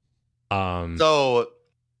 So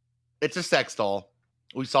it's a sex doll.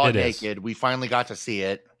 We saw it is. naked. We finally got to see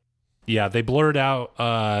it. Yeah, they blurred out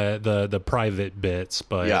the private bits,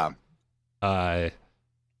 but yeah.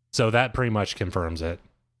 So that pretty much confirms it.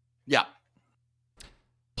 Yeah.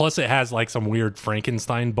 Plus, it has like some weird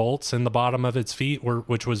Frankenstein bolts in the bottom of its feet,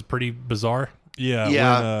 which was pretty bizarre.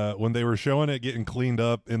 Yeah. When they were showing it getting cleaned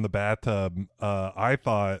up in the bathtub, I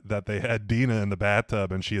thought that they had Dina in the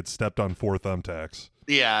bathtub and she had stepped on 4 thumbtacks.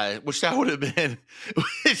 Yeah, which that would have been,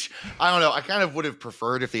 which I don't know. I kind of would have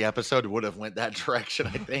preferred if the episode would have went that direction.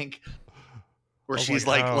 I think, where she's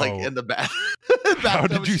like in the bath. How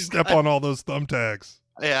did you step on all those thumbtacks?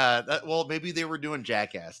 Yeah, well, maybe they were doing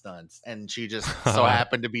jackass stunts, and she just so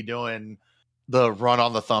happened to be doing the run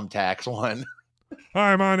on the thumbtacks one.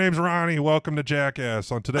 Hi, my name's Ronnie. Welcome to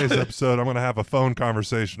Jackass. On today's episode, I'm going to have a phone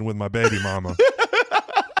conversation with my baby mama.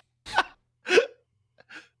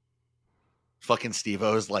 Fucking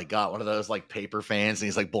Steve-O's like got one of those like paper fans and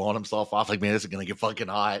he's like blowing himself off like, man, this is gonna get fucking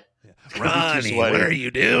hot. Ronnie, what are you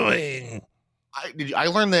doing? I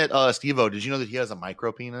learned that Steve-O, did you know that he has a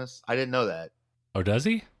micro penis? I didn't know that. Oh, does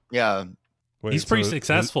he? Yeah. Wait, he's pretty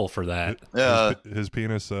successful for that. His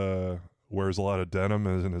penis wears a lot of denim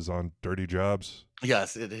and is on dirty jobs.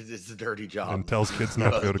 Yes, it's a dirty job. And tells kids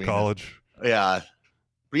not to go to college. Yeah.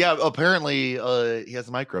 But yeah, apparently he has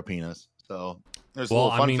a micro penis. So there's a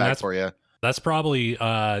little fun fact for you. That's probably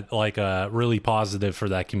like really positive for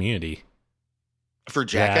that community. For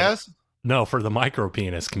Jackass? No, for the micro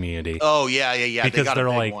penis community. Oh yeah. Because they got they're a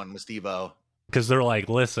big like one with Steve-O. Because they're like,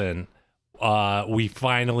 listen, we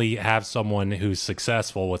finally have someone who's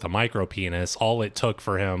successful with a micro penis. All it took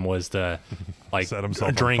for him was to like set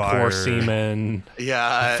himself drink on fire. horse semen,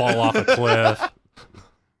 fall off a cliff.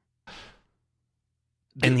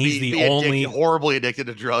 And he's the only horribly addicted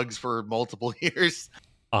to drugs for multiple years.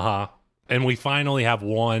 And we finally have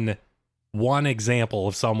one example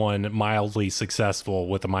of someone mildly successful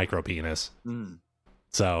with a micro penis.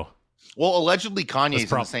 So, well, allegedly Kanye's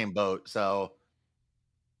in the same boat. So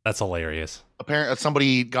that's hilarious. Apparently,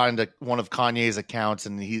 somebody got into one of Kanye's accounts,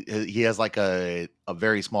 and he has like a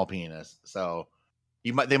very small penis. So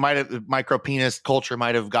they might have micro penis culture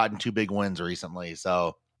might have gotten 2 big wins recently.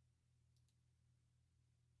 So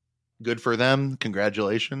good for them.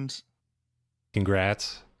 Congratulations.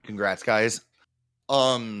 Congrats, guys.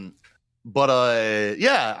 But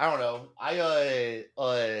yeah, I don't know. I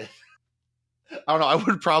don't know. I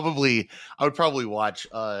would probably watch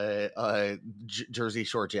Jersey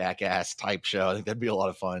Shore Jackass type show. I think that'd be a lot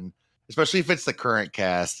of fun, especially if it's the current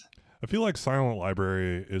cast. I feel like Silent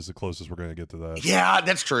Library is the closest we're going to get to that. Yeah,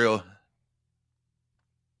 that's true.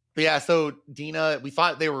 But yeah, so Dina, we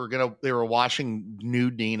thought they were washing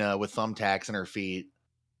nude Dina with thumbtacks in her feet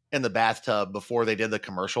in the bathtub before they did the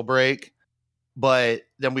commercial break. But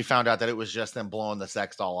then we found out that it was just them blowing the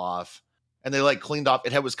sex doll off. And they like cleaned off.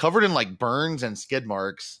 It was covered in like burns and skid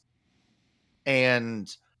marks.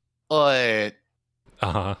 And it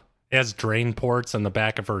has drain ports in the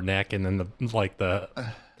back of her neck and then the right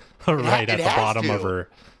at the bottom of her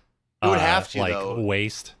it would have to, like though.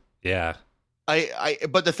 Waist. Yeah.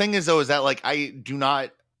 But the thing is though, is that like I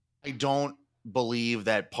don't believe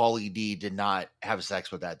that Paulie D did not have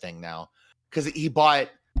sex with that thing now. Because he bought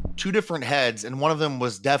 2 different heads, and one of them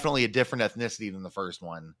was definitely a different ethnicity than the first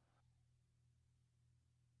one.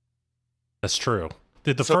 That's true.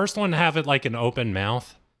 Did the first one have it like an open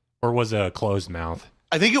mouth, or was it a closed mouth?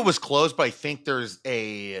 I think it was closed, but I think there's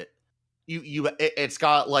it's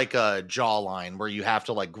got like a jawline where you have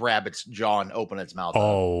to like grab its jaw and open its mouth.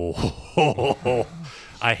 Oh,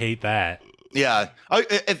 I hate that. Yeah. I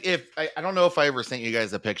don't know if I ever sent you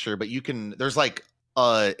guys a picture, but there's like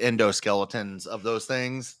endoskeletons of those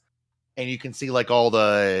things, and you can see like all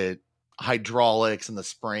the hydraulics and the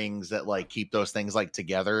springs that like keep those things like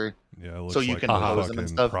together. Yeah, it looks So you like can the hose them and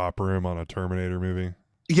fucking stuff. prop room on a Terminator movie.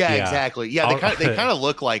 Yeah, Yeah. exactly. Yeah, I'll- they kind of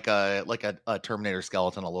look like a Terminator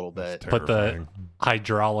skeleton a little It's bit. Put the- terrifying.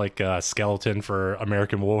 Hydraulic skeleton for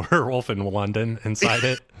American Werewolf in London inside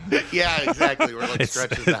it. Yeah, exactly. Where it like It's-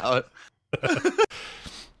 stretches out.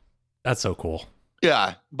 That's so cool.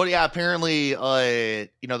 Yeah, but yeah, apparently,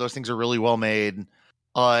 those things are really well made.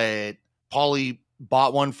 Paulie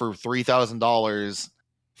bought one for $3,000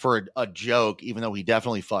 for a joke, even though he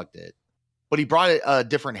definitely fucked it. But he brought a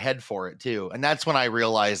different head for it too, and that's when I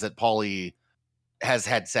realized that Paulie has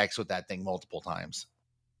had sex with that thing multiple times.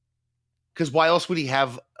 Because why else would he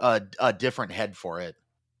have a different head for it?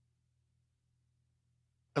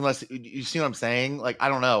 Unless you see what I'm saying? Like, I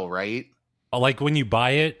don't know, right? Like when you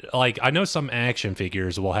buy it, like I know some action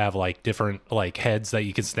figures will have like different like heads that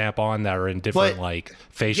you can snap on that are in different But, like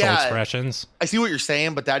facial yeah. expressions. I see what you're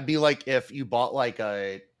saying, but that'd be like if you bought like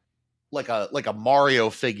a Mario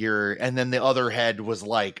figure and then the other head was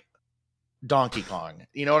like Donkey Kong.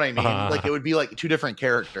 You know what I mean? Like it would be like two different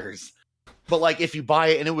characters. But like if you buy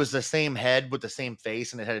it and it was the same head with the same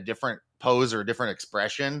face and it had a different pose or a different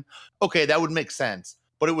expression, okay, that would make sense.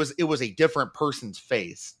 But it was a different person's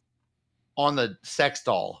face on the sex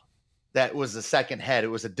doll. That was the second head. It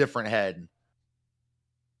was a different head.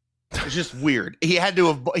 It's just weird. He had to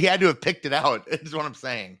have picked it out. Is what I'm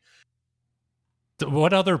saying.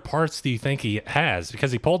 What other parts do you think he has?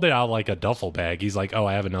 Because he pulled it out like a duffel bag. He's like, "Oh,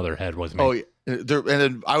 I have another head with me." Oh, yeah. And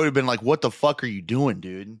then I would have been like, "What the fuck are you doing,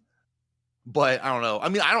 dude?" But I don't know.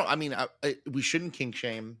 I mean, we shouldn't kink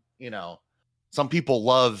shame. Some people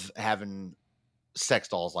love having sex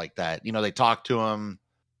dolls like that. They talk to them.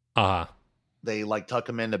 They like tuck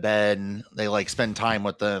them into bed. And they like spend time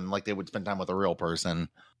with them, like they would spend time with a real person.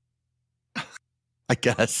 I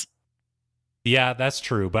guess. Yeah, that's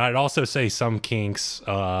true. But I'd also say some kinks,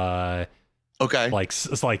 Okay. like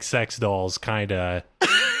sex dolls, kind of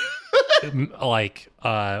like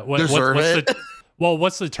Deserve it.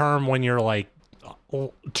 What's the term when you're like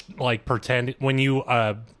pretend when you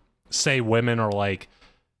say women are like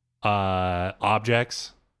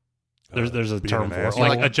objects? There's a being term an for it. asshole?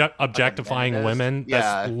 Like objectifying Like a women. feminist?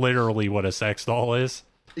 That's literally what a sex doll is.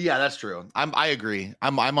 Yeah, that's true. I agree.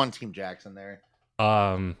 I'm on Team Jackson there.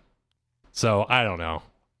 So I don't know.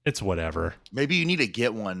 It's whatever. Maybe you need to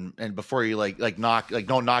get one, and before you don't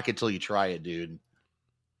knock it till you try it, dude.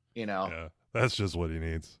 Yeah, that's just what he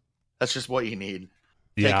needs. That's just what you need.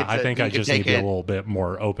 Yeah, it I to- think you I can just need to take be a it- little bit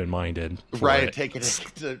more open-minded. for Right, it. take it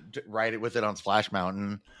to write it with it on Splash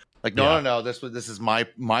Mountain. Like, Yeah. no, this is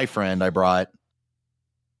my friend I brought.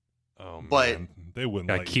 Oh But- man, they wouldn't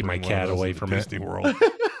Gotta let you keep my bring one of cat those away into from it. Disney World.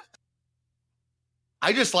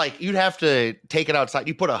 I just you'd have to take it outside.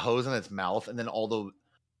 You put a hose in its mouth, and then all the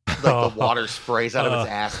Oh. the water sprays out of its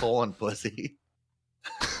Uh. asshole and pussy.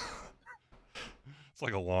 It's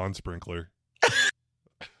like a lawn sprinkler.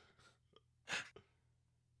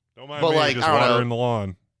 Don't mind But, me, like, just I don't know. watering the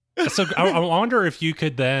lawn. So I wonder if you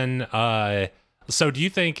could then. So do you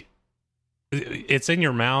think it's in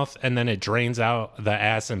your mouth and then it drains out the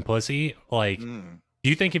ass and pussy? Like, Mm. do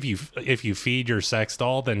you think if you feed your sex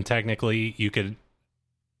doll, then technically you could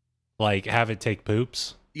like have it take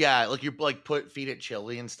poops? Yeah, like you feed it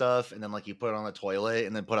chili and stuff, and then like you put it on the toilet,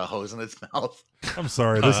 and then put a hose in its mouth. I'm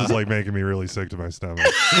sorry, this is like making me really sick to my stomach.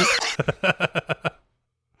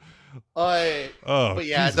 Oh, Oh,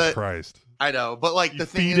 yeah, Jesus Christ! I know, but like You the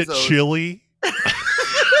thing feed is, it though, chili?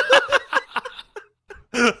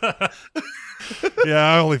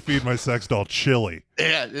 Yeah, I only feed my sex doll chili.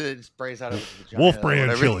 yeah, it sprays out of its vagina. Wolf or brand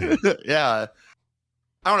whatever. chili. Yeah,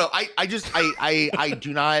 I don't know. I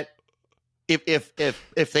do not.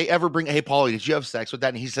 If they ever bring, hey Paulie, did you have sex with that?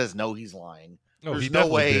 And he says no, he's lying. No, There's he no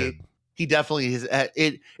definitely way. did. He definitely is. And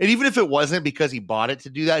even if it wasn't because he bought it to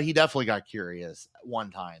do that, he definitely got curious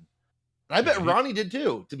one time. And I bet Yeah, Ronnie did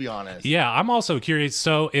too, to be honest. Yeah, I'm also curious.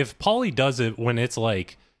 So if Paulie does it when it's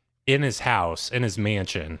like in his house, in his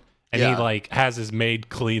mansion, and Yeah. he like has his maid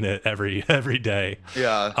clean it every day,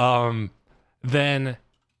 Yeah. then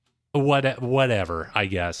whatever, I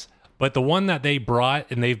guess. But the one that they brought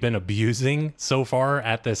and they've been abusing so far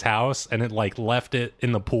at this house, and it like left it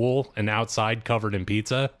in the pool and outside covered in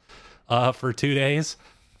pizza for 2 days.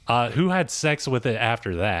 Who had sex with it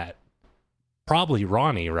after that? Probably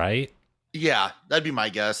Ronnie, right? Yeah, that'd be my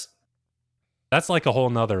guess. That's like a whole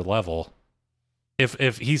nother level.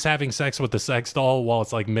 If he's having sex with the sex doll while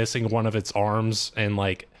it's like missing one of its arms and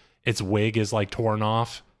like its wig is like torn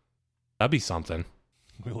off, that'd be something.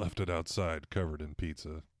 We left it outside, covered in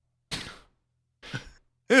pizza.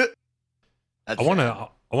 That's I want sad. to.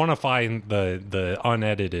 I want to find the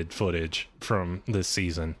unedited footage from this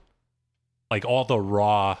season, like all the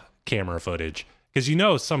raw camera footage,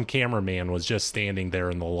 because some cameraman was just standing there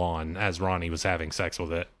in the lawn as Ronnie was having sex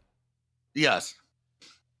with it. Yes.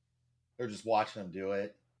 They're just watching him do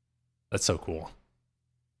it. That's so cool.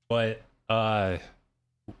 But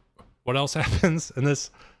what else happens in this?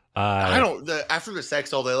 I don't. After the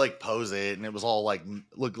sex doll, they like pose it, and it was all like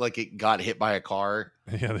looked like it got hit by a car.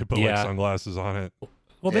 Yeah, they put like Yeah. sunglasses on it.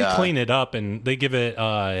 Well, they Yeah. clean it up and they give it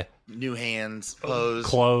New hands pose.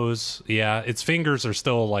 clothes. Yeah, its fingers are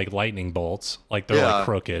still like lightning bolts, like they're Yeah. like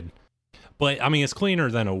crooked. But I mean, it's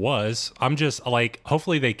cleaner than it was. I'm just like,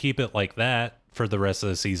 hopefully they keep it like that for the rest of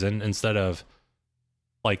the season instead of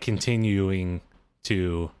like continuing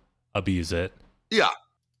to abuse it. Yeah.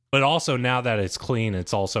 But also now that it's clean,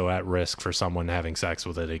 it's also at risk for someone having sex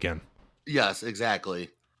with it again. Yes, exactly.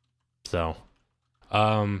 So,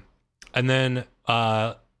 and then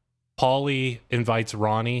Paulie invites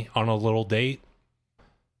Ronnie on a little date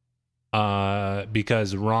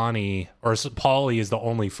because Paulie is the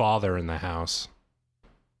only father in the house.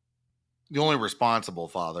 The only responsible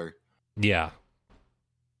father. Yeah.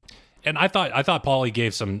 And I thought Paulie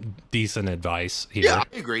gave some decent advice here. Yeah,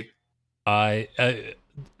 I agree.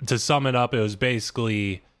 To sum it up, it was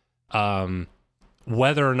basically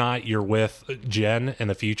whether or not you're with Jen in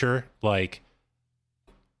the future, like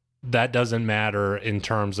that doesn't matter in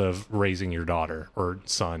terms of raising your daughter or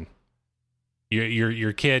son.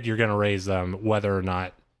 Your kid, you're gonna raise them whether or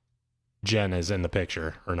not Jen is in the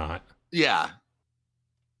picture or not. Yeah.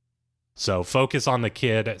 So focus on the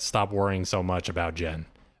kid. Stop worrying so much about Jen.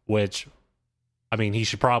 Which, I mean, he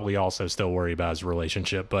should probably also still worry about his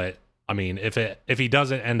relationship. But I mean, if he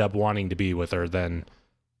doesn't end up wanting to be with her, then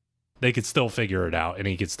they could still figure it out, and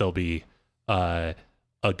he could still be a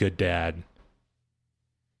good dad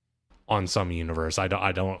on some universe. I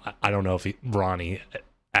don't know if Ronnie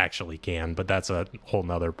actually can, but that's a whole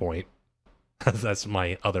nother point. That's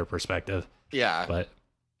my other perspective. Yeah. But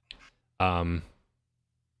who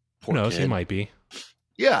Poor knows? He kid. might be.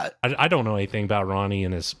 Yeah. I don't know anything about Ronnie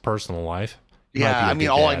in his personal life. He might be Yeah. a I mean,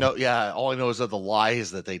 good all I dad. know. Yeah. All I know is that the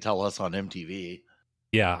lies that they tell us on MTV.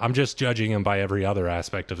 Yeah, I'm just judging him by every other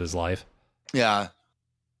aspect of his life. Yeah.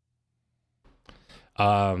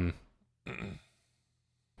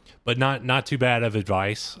 But not too bad of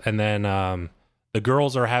advice. And then the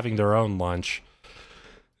girls are having their own lunch,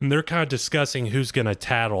 and they're kind of discussing who's gonna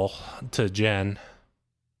tattle to Jen,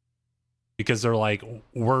 because they're like,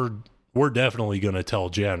 we're definitely gonna tell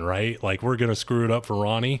Jen, right? Like, we're gonna screw it up for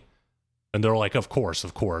Ronnie. And they're like, of course,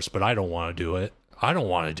 but I don't want to do it. I don't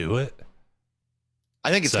want to do it. I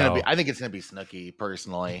think it's So- gonna be. I think it's gonna be Snooki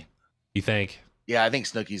personally. You think? Yeah, I think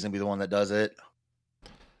Snooki's gonna be the one that does it.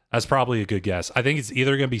 That's probably a good guess. I think it's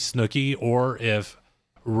either going to be Snooki, or if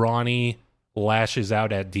Ronnie lashes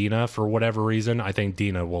out at Dina for whatever reason, I think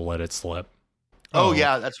Dina will let it slip. Oh,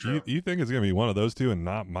 yeah, that's true. You think it's gonna be one of those two and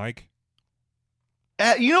not Mike?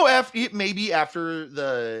 Maybe after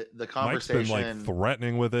the Mike's conversation. been like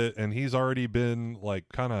threatening with it, and he's already been like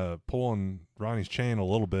kind of pulling Ronnie's chain a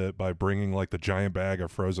little bit by bringing like the giant bag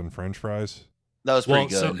of frozen French fries. that was pretty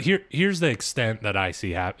good. So here's the extent that I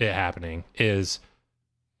see it happening is,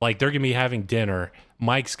 like, they're going to be having dinner.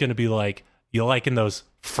 Mike's going to be like, you liking those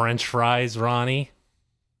French fries, Ronnie?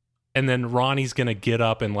 And then Ronnie's going to get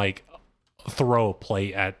up and like throw a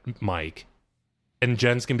plate at Mike. And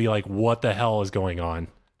Jen's going to be like, what the hell is going on?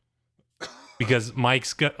 Because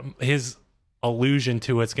Mike's got his allusion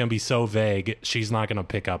to it's going to be so vague, she's not going to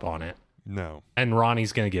pick up on it. No, And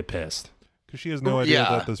Ronnie's going to get pissed. because she has no idea Yeah.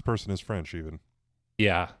 that this person is French, even,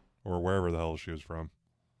 Yeah. or wherever the hell she was from.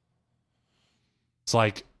 It's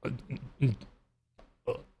like,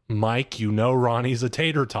 Mike, Ronnie's a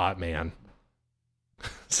tater tot man.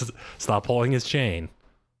 Stop pulling his chain.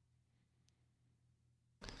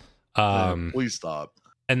 Please stop.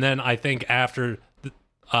 And then I think I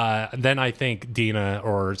think Dina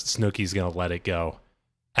or Snooki's gonna let it go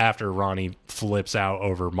after Ronnie flips out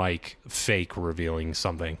over Mike fake revealing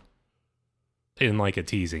something in like a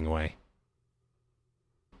teasing way.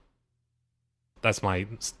 That's my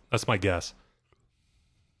guess.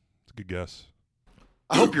 It's a good guess.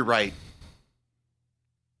 I hope you're right.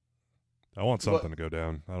 I want something to go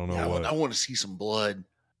down. I don't know Yeah, what. I want to see some blood.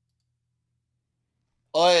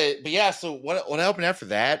 But yeah, so what happened after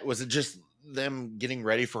that? Was it just them getting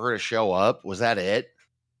ready for her to show up? Was that it?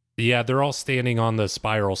 Yeah, they're all standing on the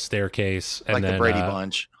spiral staircase, and Like then the Brady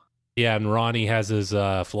Bunch? yeah, and Ronnie has his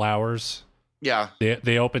flowers. Yeah,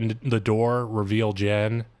 They open the door, reveal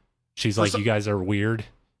Jen. She's like, some- "You guys are weird."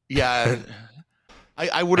 yeah.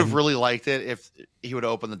 I would have And- really liked it if he would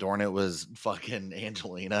open the door and it was fucking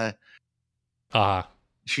Angelina.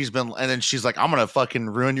 She's been, and then she's like, I'm gonna fucking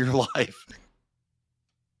ruin your life.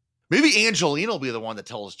 Maybe Angelina will be the one that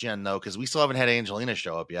tells Jen though, because we still haven't had Angelina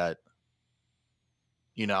show up yet.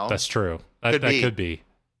 You know, that's true. That Could be. could be.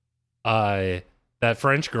 That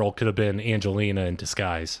French girl could have been Angelina in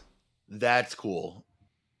disguise. that's cool.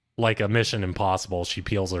 Like a Mission Impossible, she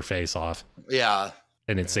peels her face off, Yeah,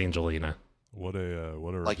 and it's Angelina. What a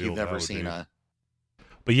like reveal you've that never would seen be. a.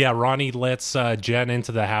 But yeah, Ronnie lets Jen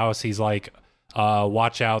into the house. He's like,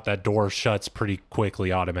 watch out, that door shuts pretty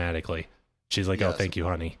quickly automatically. She's like, oh, Yes. thank you,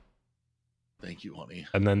 honey. Thank you, honey.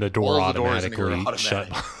 And then the door All the doors in here are automatically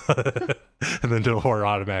shut. And then the door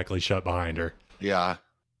automatically shut behind her. Yeah,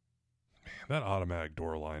 That automatic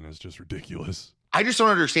door line is just ridiculous. I just don't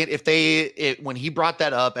understand if when he brought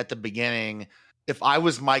that up at the beginning. If I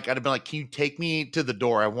was Mike, I'd have been like, "Can you take me to the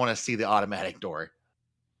door? I want to see the automatic door.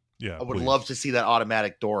 Yeah, I would please. love to see that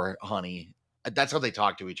automatic door, honey." That's how they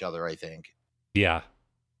talk to each other. I think Yeah.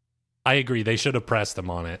 I agree. They should have pressed him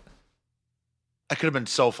on it. that could have been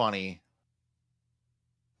so funny.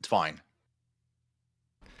 It's fine.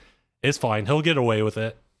 It's fine. He'll get away with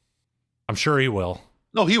it. I'm sure he will.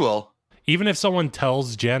 No, he will. Even if someone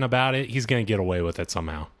tells Jen about it, he's going to get away with it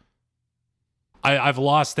somehow. I've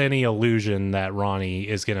lost any illusion that Ronnie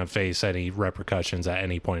is going to face any repercussions at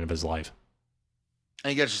any point of his life. I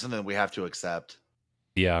think that's just something that we have to accept.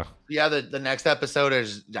 Yeah. Yeah, the next episode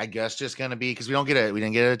is, I guess, just gonna be because we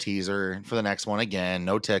didn't get a teaser for the next one again.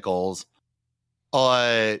 No tickles.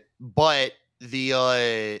 But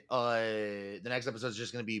the next episode is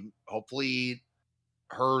just gonna be hopefully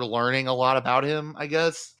her learning a lot about him. I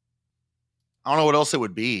guess. I don't know what else it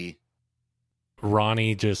would be.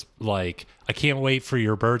 Ronnie just like, I can't wait for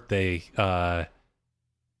your birthday.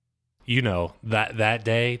 You know, that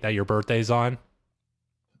day that your birthday's on.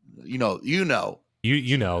 You know, You know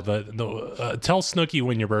the tell Snooki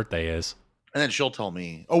when your birthday is. and then she'll tell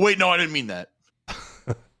me. Oh wait, no, I didn't mean that.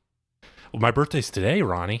 Well, my birthday's today,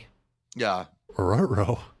 Ronnie. Yeah,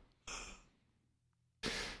 Ruh-roh.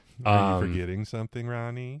 Are you forgetting something,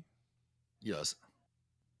 Ronnie? yes.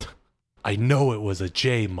 I know it was a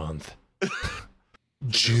J month.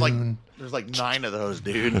 June, There's like 9 of those,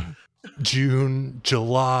 dude. June,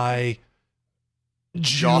 July,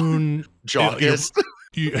 Jo- June, August.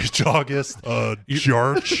 August,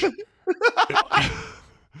 George,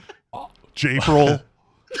 Japril.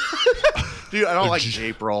 Dude, I don't like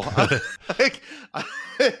April.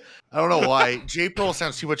 I don't know why. April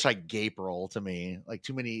sounds too much like Gapril to me. Like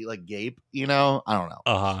too many like gape, you know? I don't know.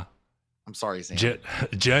 Uh-huh. I'm sorry, Sam.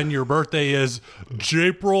 Jen, your birthday is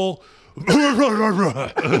Japril.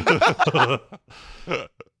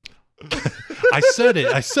 I said it.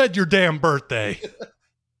 I said your damn birthday.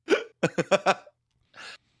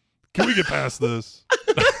 Can we get past this?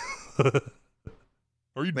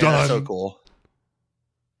 Are you Man, done? that's so cool.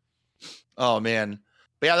 Oh man.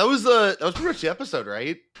 But yeah, that was pretty much the episode,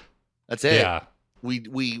 right? That's it. Yeah.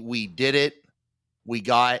 We did it. We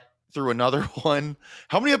got through another one.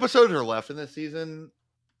 How many episodes are left in this season?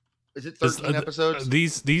 Is it 13 episodes?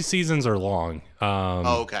 These seasons are long.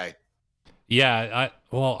 Oh, okay. Yeah,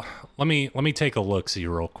 let me take a look-see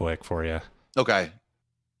real quick for you. Okay.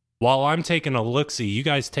 While I'm taking a look-see, you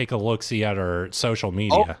guys take a look-see at our social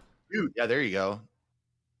media. Dude, yeah, there you go.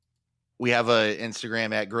 We have a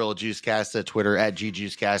Instagram at Gorilla Juicecast, a Twitter at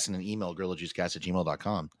GJuicecast, and an email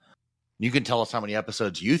gorillajuicecast@gmail.com. You can tell us how many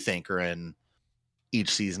episodes you think are in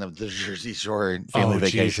each season of the Jersey Shore Family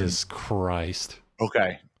Vacation. Jesus Christ.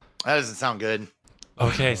 Okay. That doesn't sound good.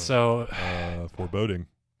 Okay, so Foreboding.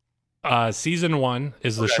 season 1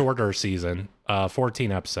 is the Okay. shorter season,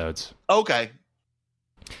 14 episodes. Okay.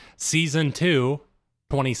 Season 2,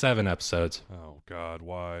 27 episodes. Oh God,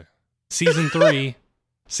 why? Season 3,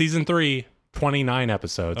 29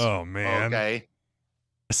 episodes. Oh man. Okay.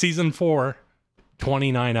 Season 4,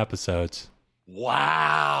 29 episodes.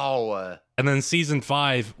 Wow. And then season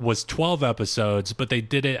 5 was 12 episodes, but they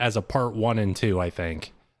did it as a part 1 and 2, I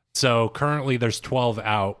think. So currently there's 12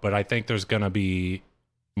 out, but I think there's going to be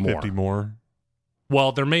more. 50 more.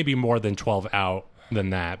 Well, there may be more than 12 out than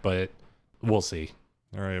that, but we'll see.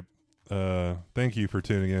 All right. Thank you for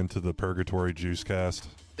tuning in to the Purgatory Juice Cast.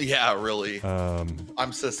 Yeah, really.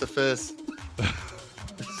 I'm Sisyphus.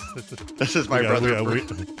 This is my we got, brother.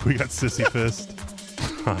 we got Sissy Fist.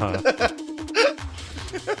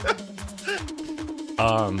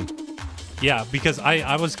 Yeah, because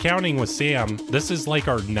I was counting with Sam. This is like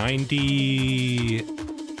our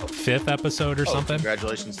 95th episode or something.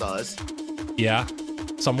 Congratulations to us. Yeah,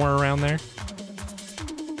 somewhere around there.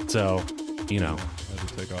 So, you know. I had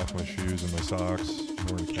to take off my shoes and my socks.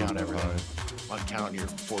 More to Count that everything. high. I'm counting your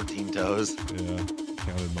 14 toes. Yeah,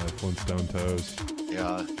 counted my Flintstone toes.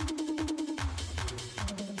 Yeah.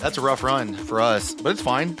 That's a rough run for us, but it's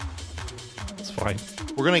fine. It's fine.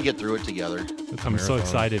 We're going to get through it together. It's a I'm so marathon.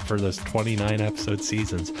 excited for this 29 episode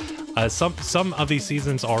seasons. Some of these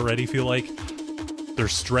seasons already feel like they're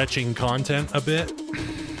stretching content a bit.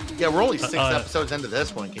 Yeah, we're only 6 episodes into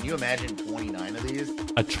this one. Can you imagine 29 of these?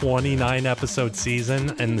 A 29 episode season,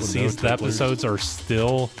 and the With no season episodes are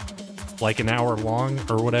still like an hour long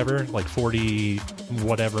or whatever, like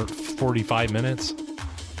 45 minutes.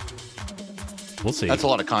 We'll see. That's a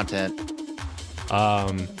lot of content.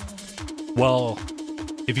 Well,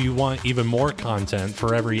 if you want even more content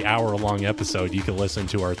for every hour-long episode, you can listen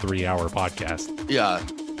to our 3-hour podcast Yeah,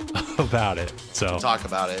 about it. So talk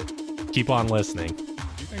about it. keep on listening. Do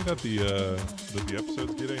you think that the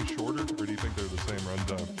episodes get any shorter, or do you think they're the same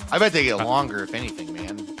runtime? I bet they get longer, if anything,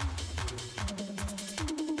 man.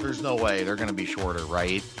 There's no way they're going to be shorter,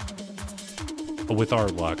 right? With our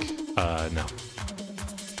luck, no.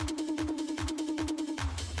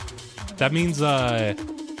 That means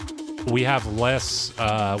we have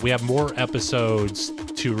we have more episodes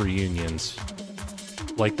to reunions.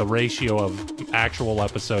 Like the ratio of actual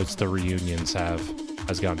episodes to reunions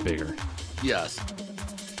has gotten bigger. Yes.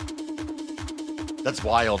 That's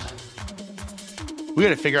wild. We got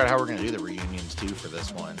to figure out how we're going to do the reunions too for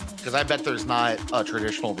this one, because I bet there's not a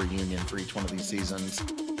traditional reunion for each one of these seasons.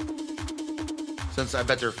 Since I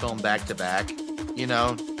bet they're filmed back to back, you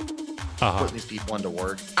know, putting these people into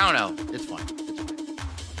work. I don't know. It's fine. It's fine.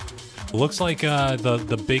 Looks like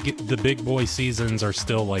the big boy seasons are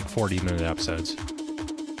still like 40-minute episodes,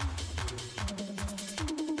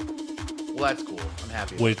 Well, that's cool. I'm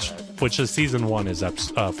happy with that. which is season 1 is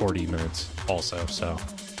 40 minutes also. So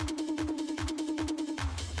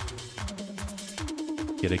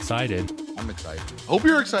get excited. I'm excited. Hope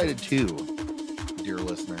you're excited too, dear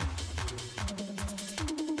listener.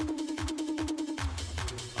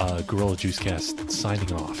 Gorilla Juice Cast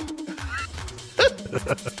signing off.